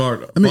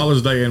bogart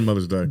Father's Day and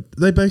Mother's Day.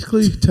 they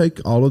basically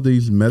take all of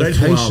these swallow.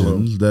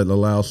 medications that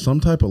allow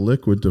some type of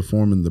liquid to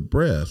form in the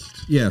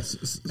breast,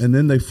 Yes. and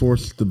then they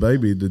force the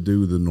baby to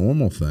do the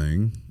normal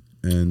thing.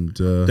 And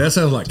That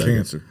sounds like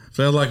cancer.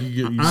 Sounds like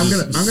you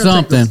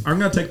Something. I'm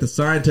gonna take the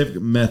scientific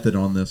method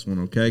on this one,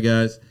 okay,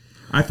 guys?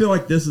 I feel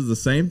like this is the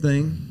same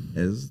thing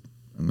as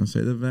I'm gonna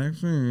say the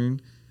vaccine.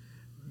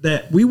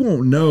 That we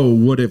won't know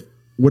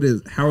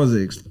how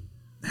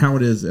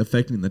it is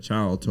affecting the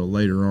child till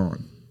later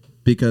on,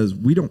 because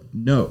we don't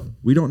know.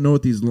 We don't know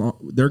what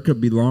there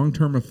could be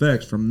long-term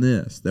effects from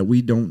this that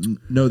we don't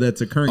know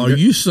that's occurring. Are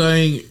you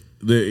saying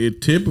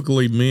that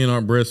typically men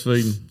aren't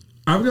breastfeeding?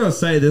 I'm gonna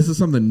say this is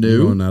something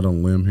new. going out on a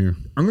limb here.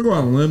 I'm gonna go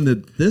out on a limb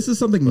that this is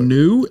something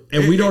new,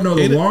 and we don't know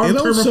the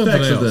long-term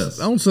effects of this.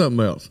 On something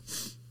else.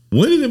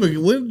 When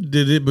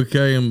did it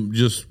become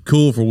just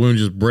cool for women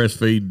to just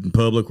breastfeed in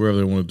public wherever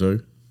they want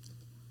to?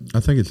 I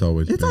think it's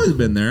always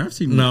been there. I've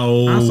seen.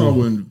 No. I saw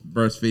women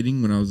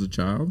breastfeeding when I was a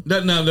child.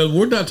 No,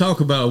 we're not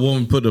talking about a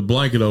woman putting a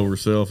blanket over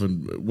herself,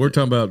 and we're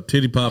talking about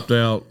titty popped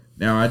out.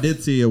 Now, I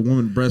did see a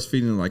woman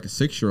breastfeeding like a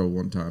 6-year-old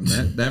one time.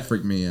 That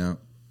freaked me out.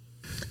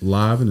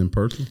 live and in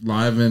person.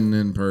 Live and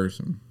in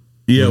person.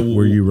 Yeah,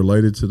 Were you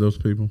related to those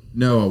people?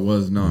 No, I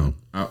was not.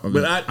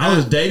 I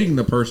was dating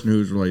the person who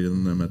was related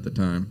to them at the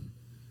time.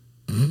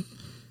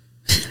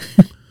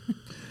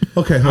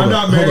 Okay, I'm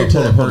not married to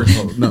that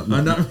person. No,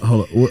 I'm not.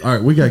 hold on. All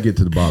right, we got to get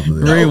to the bottom of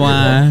this.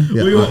 Rewind.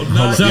 Yeah, We will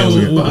not get to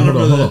the bottom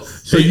of hold on.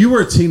 So you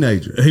were a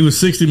teenager. he was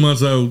 60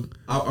 months old.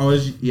 I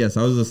was. Yes,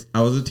 I was.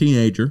 I was a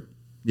teenager.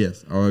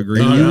 Yes, I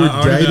agree. And you I were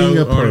already dating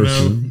know, a already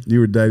person. You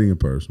were dating a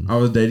person, I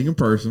was dating a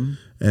person.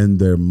 and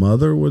their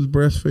mother was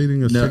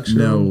breastfeeding a No, 6-year-old.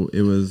 no,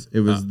 it was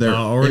their. I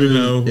already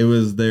know. It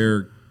was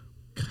their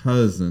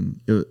cousin.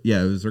 It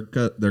was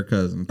their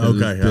cousin. 'Cause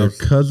Okay. Their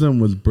cousin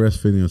was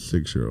breastfeeding a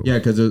 6-year-old. Yeah,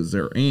 because it was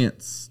their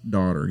aunt's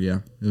daughter. Yeah,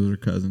 it was her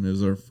cousin. It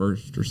was her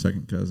first or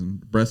second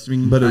cousin.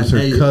 Breastfeeding, But it was her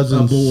a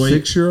cousin's boy.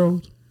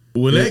 6-year-old.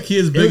 When that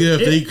kid's big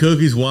enough to eat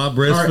cookies while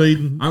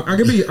breastfeeding, I'm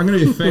gonna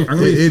be fair.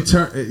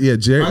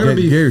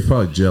 Gary's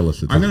probably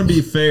jealous. I'm gonna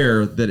be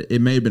fair that it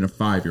may have been a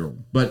 5-year-old,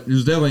 but it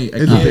was definitely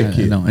a It's a kid. big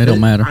kid. It don't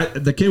matter.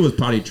 The kid was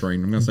potty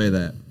trained. I'm gonna say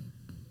that.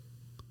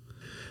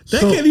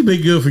 that can't even be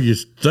good for your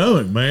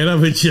stomach, man. I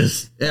mean,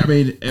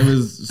 It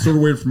was sort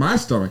of weird for my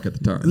stomach at the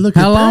time. Look,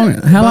 How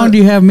long do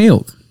you have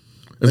milk?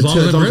 as long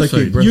as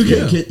they keep breastfeed.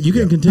 breastfeeding. You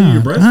can continue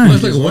your Dang. breastfeeding.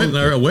 It's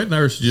like a wet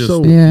nurse just.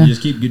 So, Yeah. You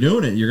just keep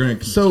doing it. You're going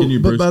to continue.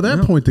 but by that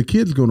breastfeeding. point, the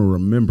kid's going to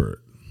remember it.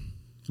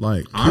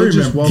 Like, I kid just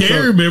remember. walks Gary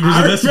up- remembers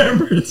I it. That's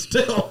remember it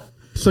still.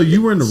 So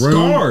you were in the room,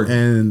 Scarred.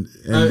 and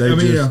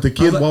the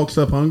kid walks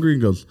up hungry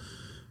and goes.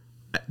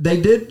 They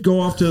did go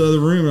off to the other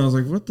room, and I was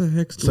like, "What the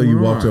heck's going on?" So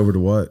you walked over to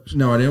watch.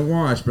 No, I didn't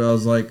watch, but I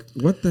was like,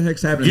 "What the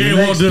heck's happening?" Gary And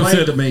they walked up and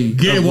explained said to me.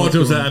 Gary of walked up and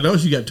what's said, going I know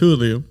she got 2 of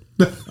them.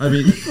 on. I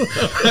mean,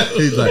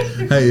 He's like,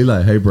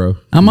 hey, bro.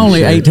 I'm you only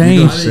share. 18.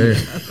 You gonna share.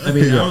 I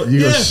mean, You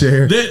gonna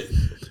share.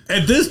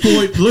 At this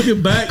point,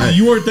 looking back,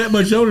 you weren't that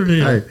much older than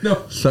him. Hey,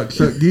 No. suck,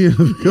 give.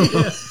 Come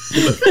on.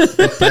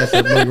 Pass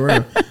that mug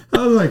around.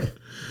 I was like,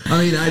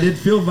 I did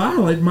feel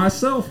violated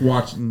myself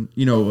watching,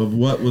 of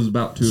what was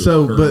about to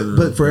So, occur.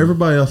 but for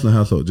everybody else in the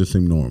household, it just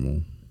seemed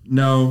normal.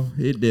 No,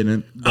 it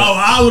didn't. Oh,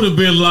 I would have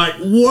been like,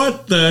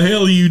 "What the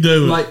hell are you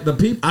doing?" Like the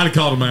people, I'd have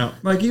called him out.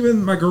 like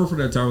even my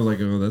girlfriend at the time was like,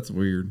 "Oh, that's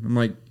weird." I'm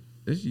like,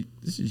 "This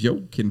is your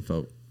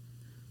kinfolk.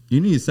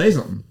 You need to say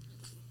something."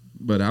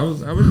 But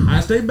I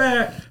stayed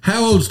back.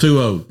 How old's too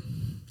old?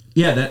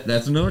 Yeah,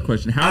 that's another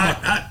question. How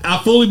I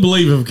fully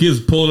believe if a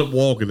kid's pulling up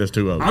walking, that's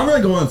too old. I'm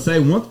gonna go on and say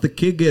once the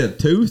kid get a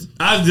tooth,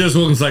 I just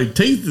wasn't say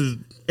teeth is.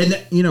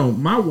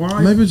 and my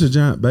wife, Maybe it's a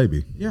giant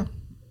baby. yeah,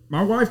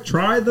 my wife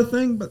tried the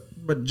thing, but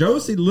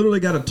Josie literally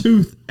got a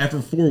tooth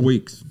after 4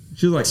 weeks.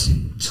 She was like,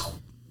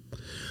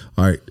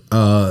 All right.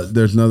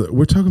 There's another.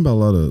 We're talking about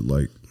a lot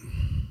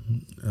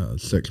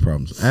of sex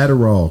problems.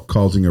 Adderall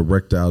causing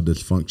erectile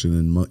dysfunction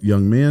in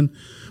young men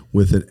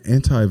with an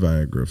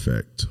anti-Viagra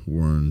effect.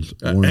 Warns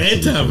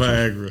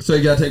Anti-Viagra. so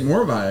you got to take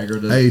more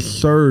Viagra. A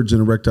surge in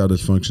erectile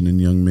dysfunction in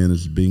young men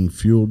is being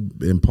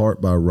fueled in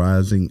part by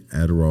rising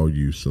Adderall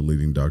use, a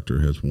leading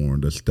doctor has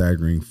warned. A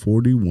staggering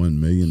 41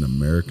 million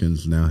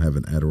Americans now have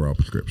an Adderall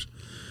prescription.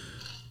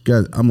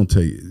 Guys, I'm going to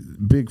tell you,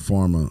 Big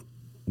Pharma,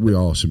 we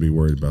all should be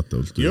worried about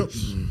those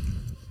dudes. Yep.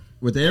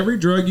 With every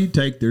drug you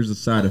take, there's a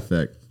side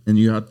effect. And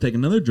you have to take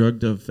another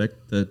drug to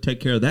take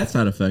care of that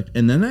side effect.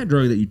 And then that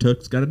drug that you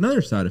took's got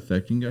another side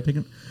effect. You got to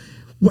take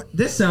What?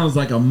 This sounds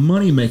like a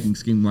money-making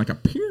scheme, like a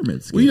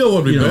pyramid scheme. Well, you know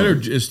what would be better?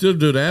 Instead of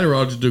doing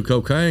Adderall, just do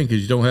cocaine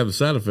because you don't have the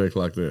side effects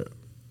like that.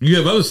 You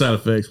have other side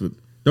effects, but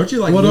Don't you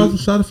like What are lose- the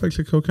side effects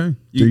of cocaine?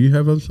 Do you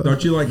have other side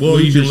Don't you like well,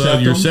 lose you your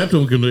can your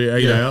septum? septum can be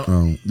ate out.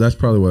 Oh, that's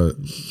probably what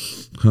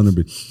Hunter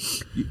be.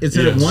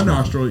 Instead of Yes. one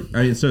nostril,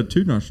 instead of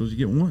 2 nostrils, you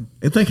get 1.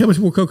 And think how much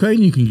more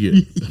cocaine you can get.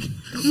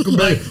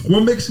 It's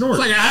One big snort.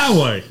 like a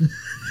highway.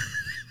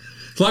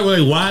 It's like when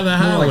they widen the More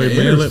like highway, an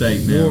man, let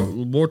interstate now.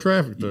 more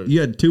traffic through. You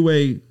had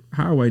 2-way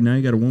highway, now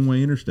you got a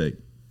 1-way interstate.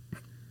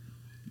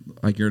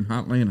 Like you're in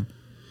Hot Atlanta.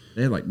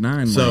 They had like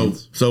 9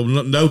 lanes. So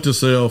note to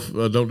self: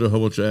 don't do a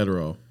whole bunch of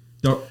Adderall.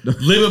 Don't.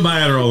 Limit my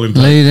Adderall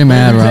intake. Leave them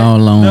Adderall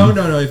alone.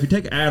 No. If you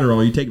take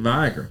Adderall, you take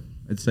Viagra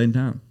at the same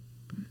time.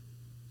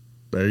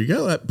 There you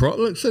go.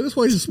 Look, see, this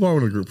way you're smart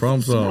in the group.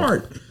 Problem solved.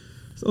 Smart.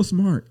 So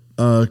smart.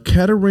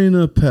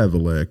 Katerina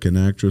Pavlik, an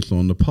actress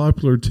on the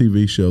popular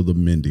TV show The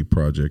Mindy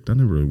Project. I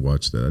never really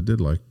watched that. I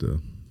did like the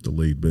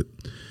lead,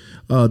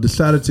 but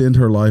decided to end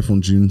her life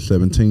on June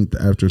 17th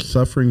after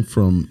suffering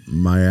from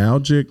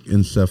myalgic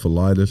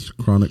encephalitis,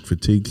 chronic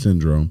fatigue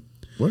syndrome.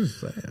 What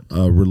is that?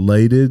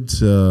 Related,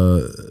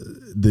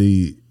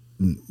 the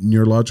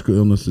neurological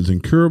illness is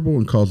incurable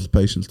and causes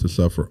patients to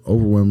suffer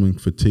overwhelming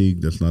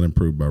fatigue that's not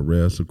improved by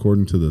rest.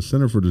 According to the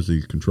Center for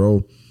Disease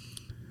Control,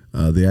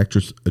 the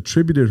actress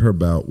attributed her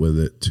bout with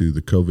it to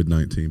the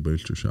COVID-19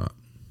 booster shot.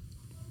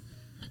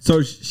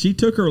 So she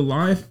took her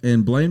life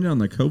and blamed it on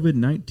the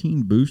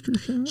COVID-19 booster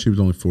shot? She was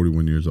only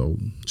 41 years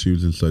old. She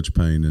was in such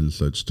pain and in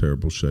such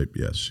terrible shape.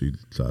 Yes, she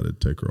decided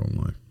to take her own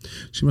life.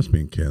 She must be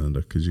in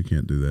Canada because you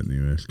can't do that in the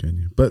U.S., can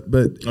you? But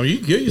Oh, you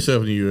can kill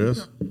yourself in the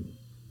U.S.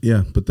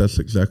 yeah, but that's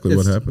exactly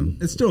what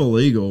happened. It's still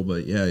illegal,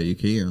 but yeah, you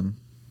can.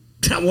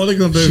 What are they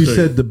going to do? She to you?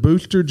 said, the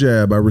booster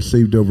jab I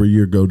received over a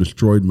year ago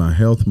destroyed my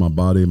health, my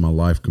body, and my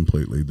life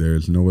completely. There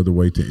is no other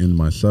way to end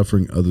my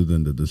suffering other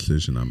than the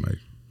decision I made.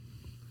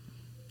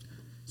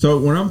 So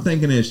what I'm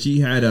thinking is she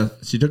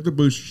took the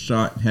booster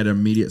shot, had an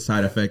immediate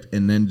side effect,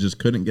 and then just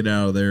couldn't get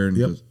out of there, and,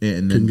 Yep. and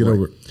then Couldn't get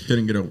over it.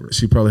 Couldn't get over it.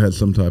 She probably had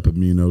some type of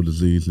immuno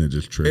disease, and it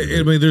just triggered it.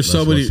 I mean, there's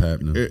so many, what's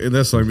happening. and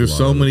that's like there's a lot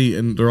so of it. many,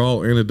 and they're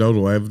all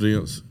anecdotal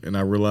evidence, and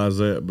I realize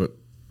that. But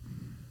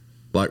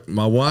like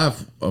my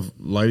wife, a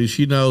lady,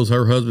 she knows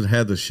her husband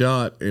had the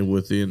shot, and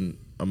within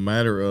a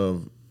matter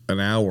of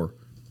an hour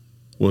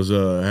was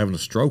having a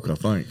stroke, I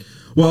think.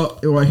 Well,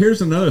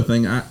 here's another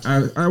thing.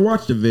 I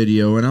watched a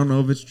video, and I don't know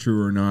if it's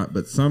true or not,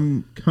 but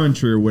some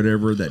country or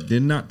whatever that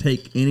did not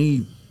take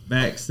any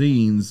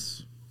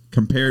vaccines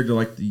compared to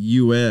like the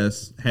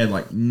U.S. had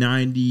like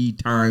 90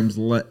 times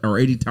or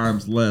 80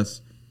 times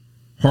less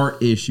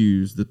heart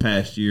issues the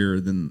past year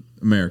than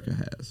America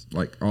has.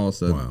 Like all of a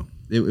sudden, Wow.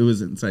 it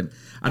was insane.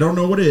 I don't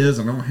know what it is.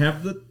 I don't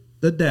have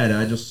the data.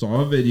 I just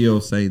saw a video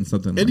saying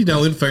something. And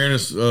in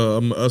fairness,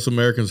 us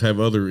Americans have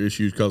other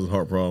issues causing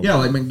heart problems. Yeah,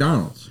 like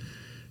McDonald's.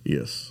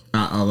 Yes.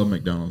 I love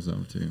McDonald's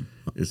though too.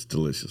 It's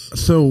delicious.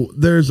 So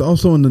there's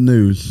also in the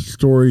news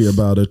story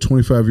about a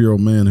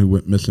 25-year-old man who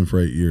went missing for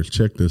 8 years.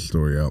 Check this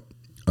story out.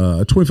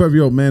 A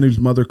 25-year-old man whose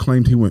mother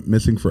claimed he went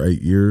missing for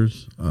 8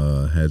 years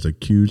has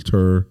accused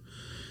her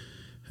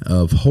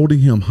of holding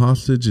him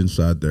hostage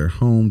inside their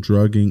home,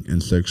 drugging,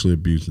 and sexually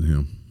abusing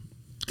him.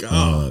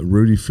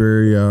 Rudy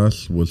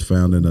Farias was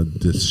found in a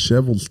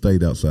disheveled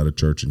state outside a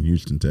church in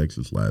Houston,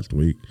 Texas last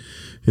week.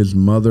 His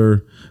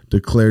mother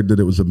declared that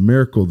it was a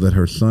miracle that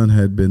her son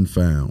had been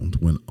found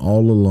when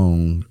all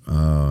along,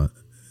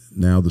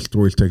 now the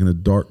story's taken a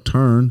dark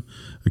turn,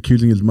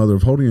 accusing his mother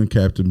of holding him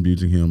captive,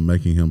 abusing him,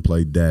 making him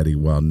play daddy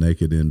while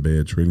naked in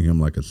bed, treating him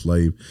like a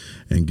slave,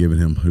 and giving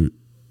him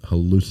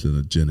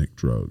hallucinogenic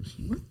drugs.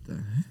 What the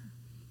heck?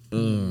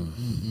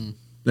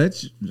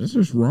 That's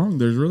just wrong.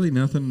 There's really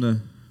nothing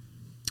to.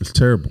 It's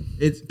terrible.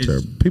 It's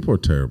terrible. People are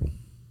terrible.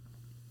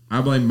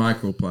 I blame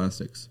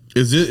microplastics.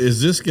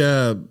 Is this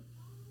guy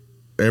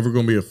ever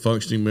going to be a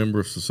functioning member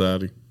of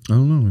society? I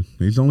don't know.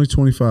 He's only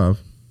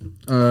 25.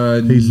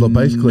 He's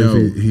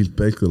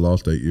basically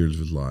lost 8 years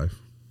of his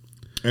life.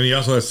 And he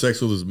also has sex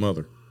with his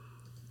mother.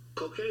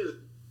 Cocaine.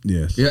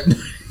 Yes. Yeah,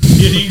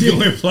 You can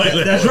go and play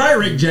that. that's right,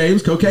 Rick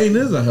James. Cocaine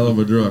is a hell of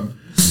a drug.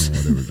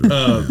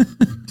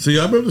 See,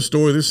 I remember the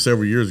story. This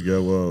several years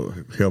ago.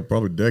 Hell,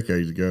 probably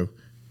decades ago.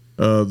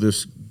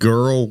 This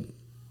girl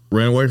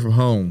ran away from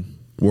home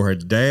where her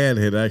dad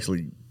had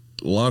actually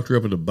locked her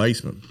up in the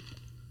basement,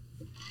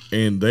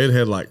 and they'd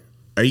had like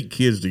 8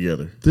 kids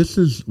together. This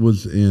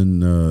was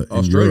in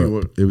Australia.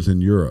 Europe. It was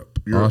in Europe.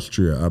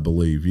 Austria, I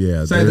believe.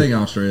 Yeah. Same thing,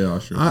 Australia.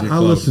 I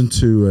listened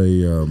to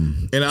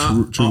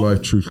a true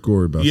life, true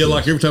story about Yeah, this.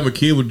 like every time a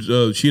kid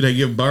would, she'd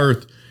give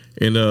birth,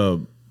 and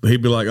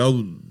he'd be like,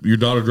 "Oh, your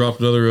daughter dropped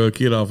another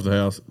kid off at the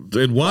house."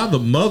 And why the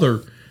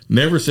mother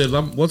never said,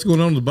 "What's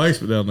going on in the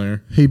basement down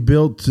there?" He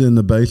built in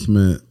the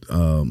basement,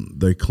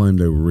 they claimed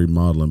they were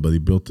remodeling, but he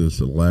built this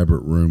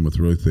elaborate room with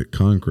really thick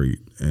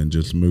concrete and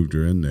just moved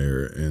her in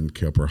there and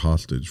kept her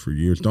hostage for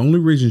years. The only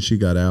reason she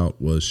got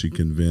out was she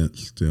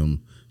convinced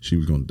him she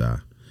was going to die,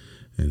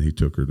 and he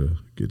took her to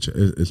get you.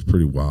 It's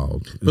pretty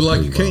wild. But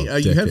like you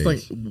can't, you have to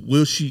think: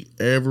 will she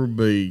ever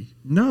be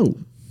No,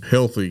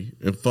 healthy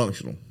and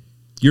functional?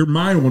 your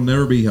mind will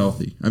never be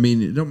healthy. I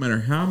mean, it don't matter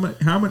how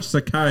much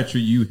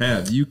psychiatry you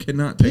have, you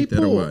cannot take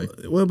that away.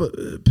 Well,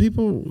 but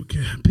people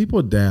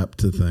adapt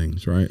to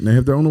things, right? And they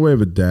have their own way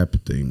of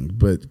adapting.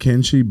 But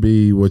can she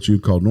be what you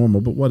call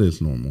normal? But what is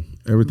normal?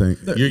 Everything.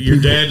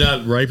 Your dad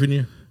not raping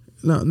you?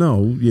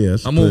 No.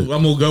 Yes. I'm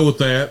gonna go with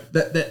that.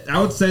 That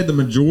I would say the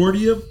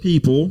majority of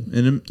people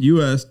in the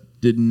U.S.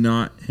 did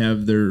not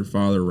have their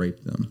father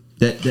rape them.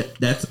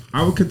 That's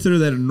I would consider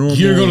that a normal.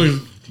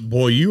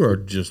 You are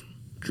just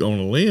on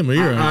a limb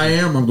here. I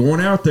am. I'm going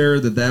out there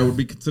that would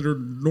be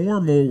considered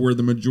normal, where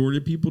the majority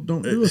of people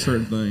don't do a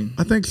certain thing.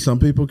 I think some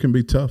people can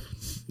be tough,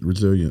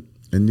 resilient,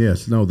 and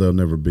yes, no, they'll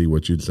never be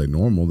what you'd say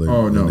normal. They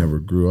never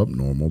grew up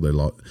normal.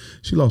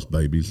 She lost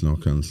babies and all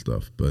kinds of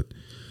stuff, but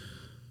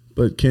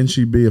can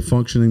she be a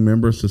functioning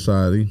member of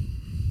society?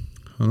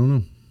 I don't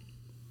know.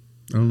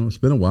 It's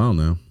been a while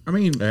now. I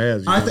mean, I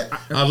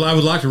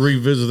would like to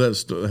revisit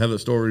that, have that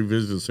story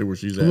revisited, and see where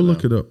she's at. We'll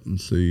look it up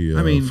and see.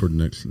 For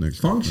next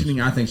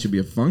functioning, I think should be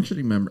a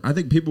functioning member. I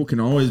think people can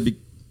always be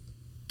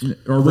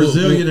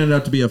resilient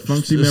enough to be a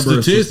functioning member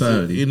of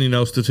society.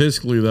 And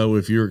statistically, though,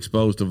 if you're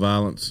exposed to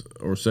violence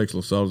or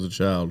sexual assault as a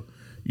child,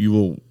 you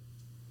will.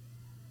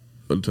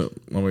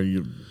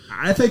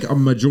 I think a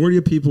majority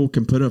of people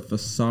can put a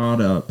facade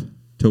up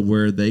to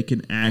where they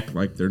can act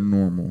like they're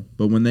normal.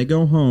 But when they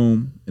go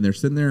home and they're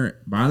sitting there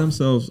by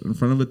themselves in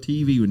front of a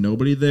TV with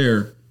nobody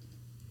there,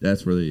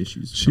 that's where the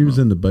issues She was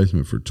in the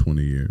basement for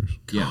 20 years.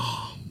 Yeah.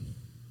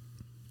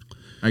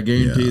 I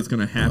guarantee it's going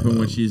to happen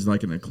when she's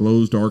like in a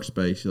closed, dark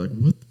space. She's like,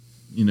 what?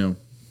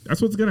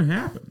 That's what's going to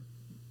happen.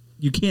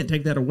 You can't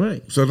take that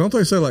away. So don't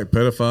they say like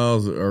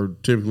pedophiles are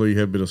typically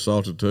have been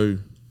assaulted too?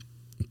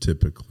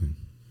 Typically,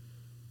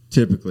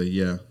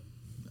 yeah.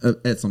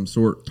 At some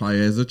sort,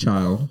 probably as a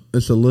child.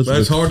 It's Elizabeth.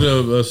 But it's hard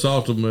to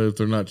assault them if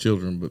they're not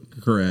children.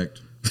 But correct.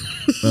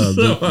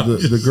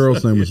 The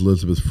girl's name was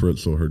Elizabeth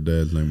Fritzl. Her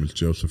dad's name was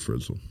Joseph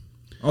Fritzl.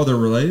 Oh, they're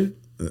related?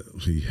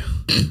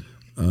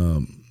 Yeah.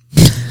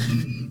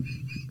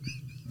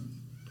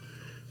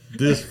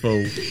 This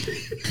fool.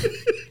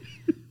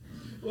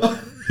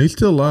 He's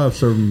still alive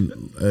serving.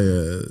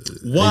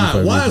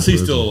 Why? Why is he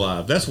still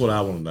alive? That's what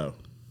I want to know.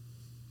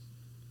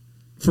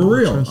 For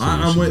real.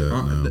 I'm with.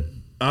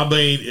 I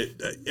mean,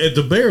 at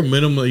the bare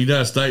minimum of the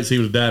United States, he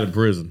would have died in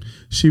prison.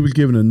 She was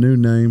given a new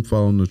name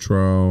following the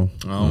trial.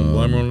 I don't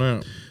blame her on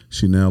that.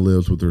 She now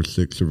lives with her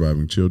 6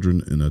 surviving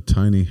children in a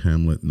tiny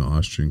hamlet in the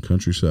Austrian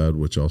countryside,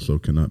 which also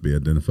cannot be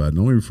identified and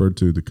only referred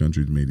to the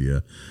country's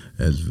media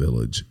as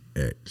Village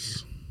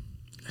X.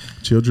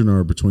 Children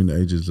are between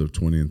the ages of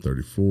 20 and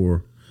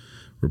 34.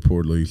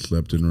 reportedly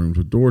slept in rooms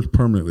with doors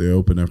permanently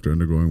open after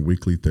undergoing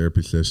weekly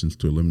therapy sessions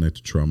to eliminate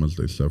the traumas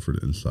they suffered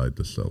inside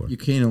the cellar. You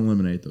can't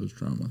eliminate those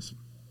traumas.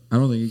 I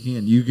don't think you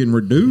can. You can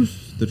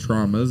reduce the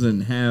traumas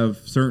and have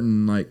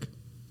certain, like,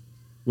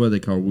 what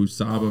they call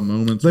woosaba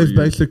moments. They're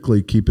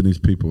basically keeping these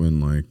people in,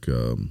 like,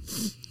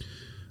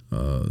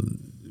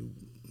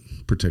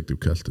 protective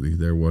custody.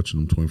 They're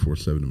watching them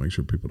 24/7 to make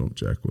sure people don't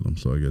jack with them.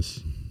 So I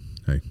guess,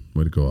 hey,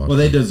 way to go, Austin. Well,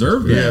 they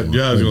deserve that.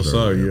 Yeah, I was going to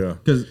say, yeah.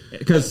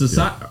 Because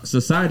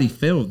society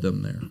failed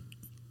them there.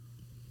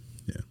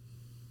 Yeah.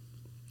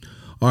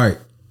 All right.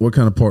 What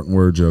kind of parting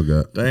word Joe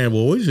got? Damn,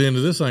 well, we just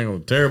ended this thing on a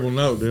terrible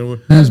note, didn't we?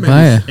 That's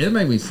bad. It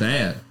made me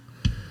sad.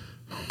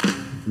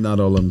 Not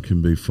all of them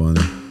can be funny.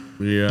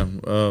 Yeah.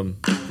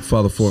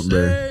 Father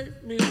Fortenberry.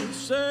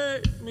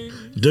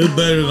 Do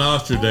better than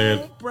Oster,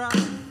 Dad.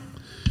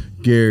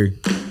 Gary.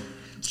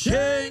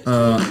 I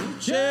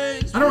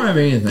don't have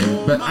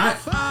anything, but I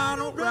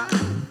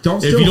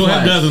don't. If you don't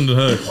have nothing to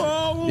hush.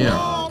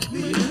 Yeah.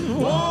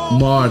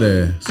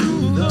 Marty.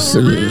 So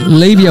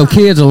leave your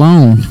kids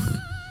alone.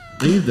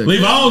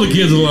 Leave all the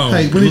kids alone.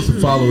 Hey, we need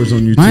some followers on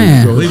YouTube.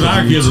 Man. Go Leave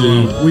our kids YouTube.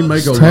 alone. We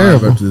may go live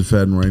terrible. after this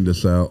hadn't rained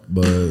us out,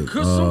 but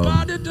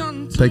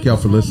thank y'all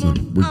for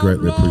listening. We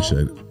greatly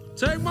appreciate it.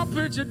 Take my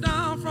picture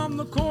down from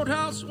the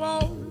courthouse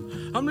wall.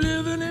 I'm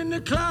living in the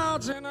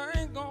clouds and I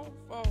ain't gonna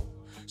fall.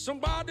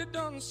 Somebody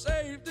done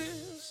saved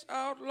this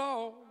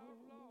outlaw.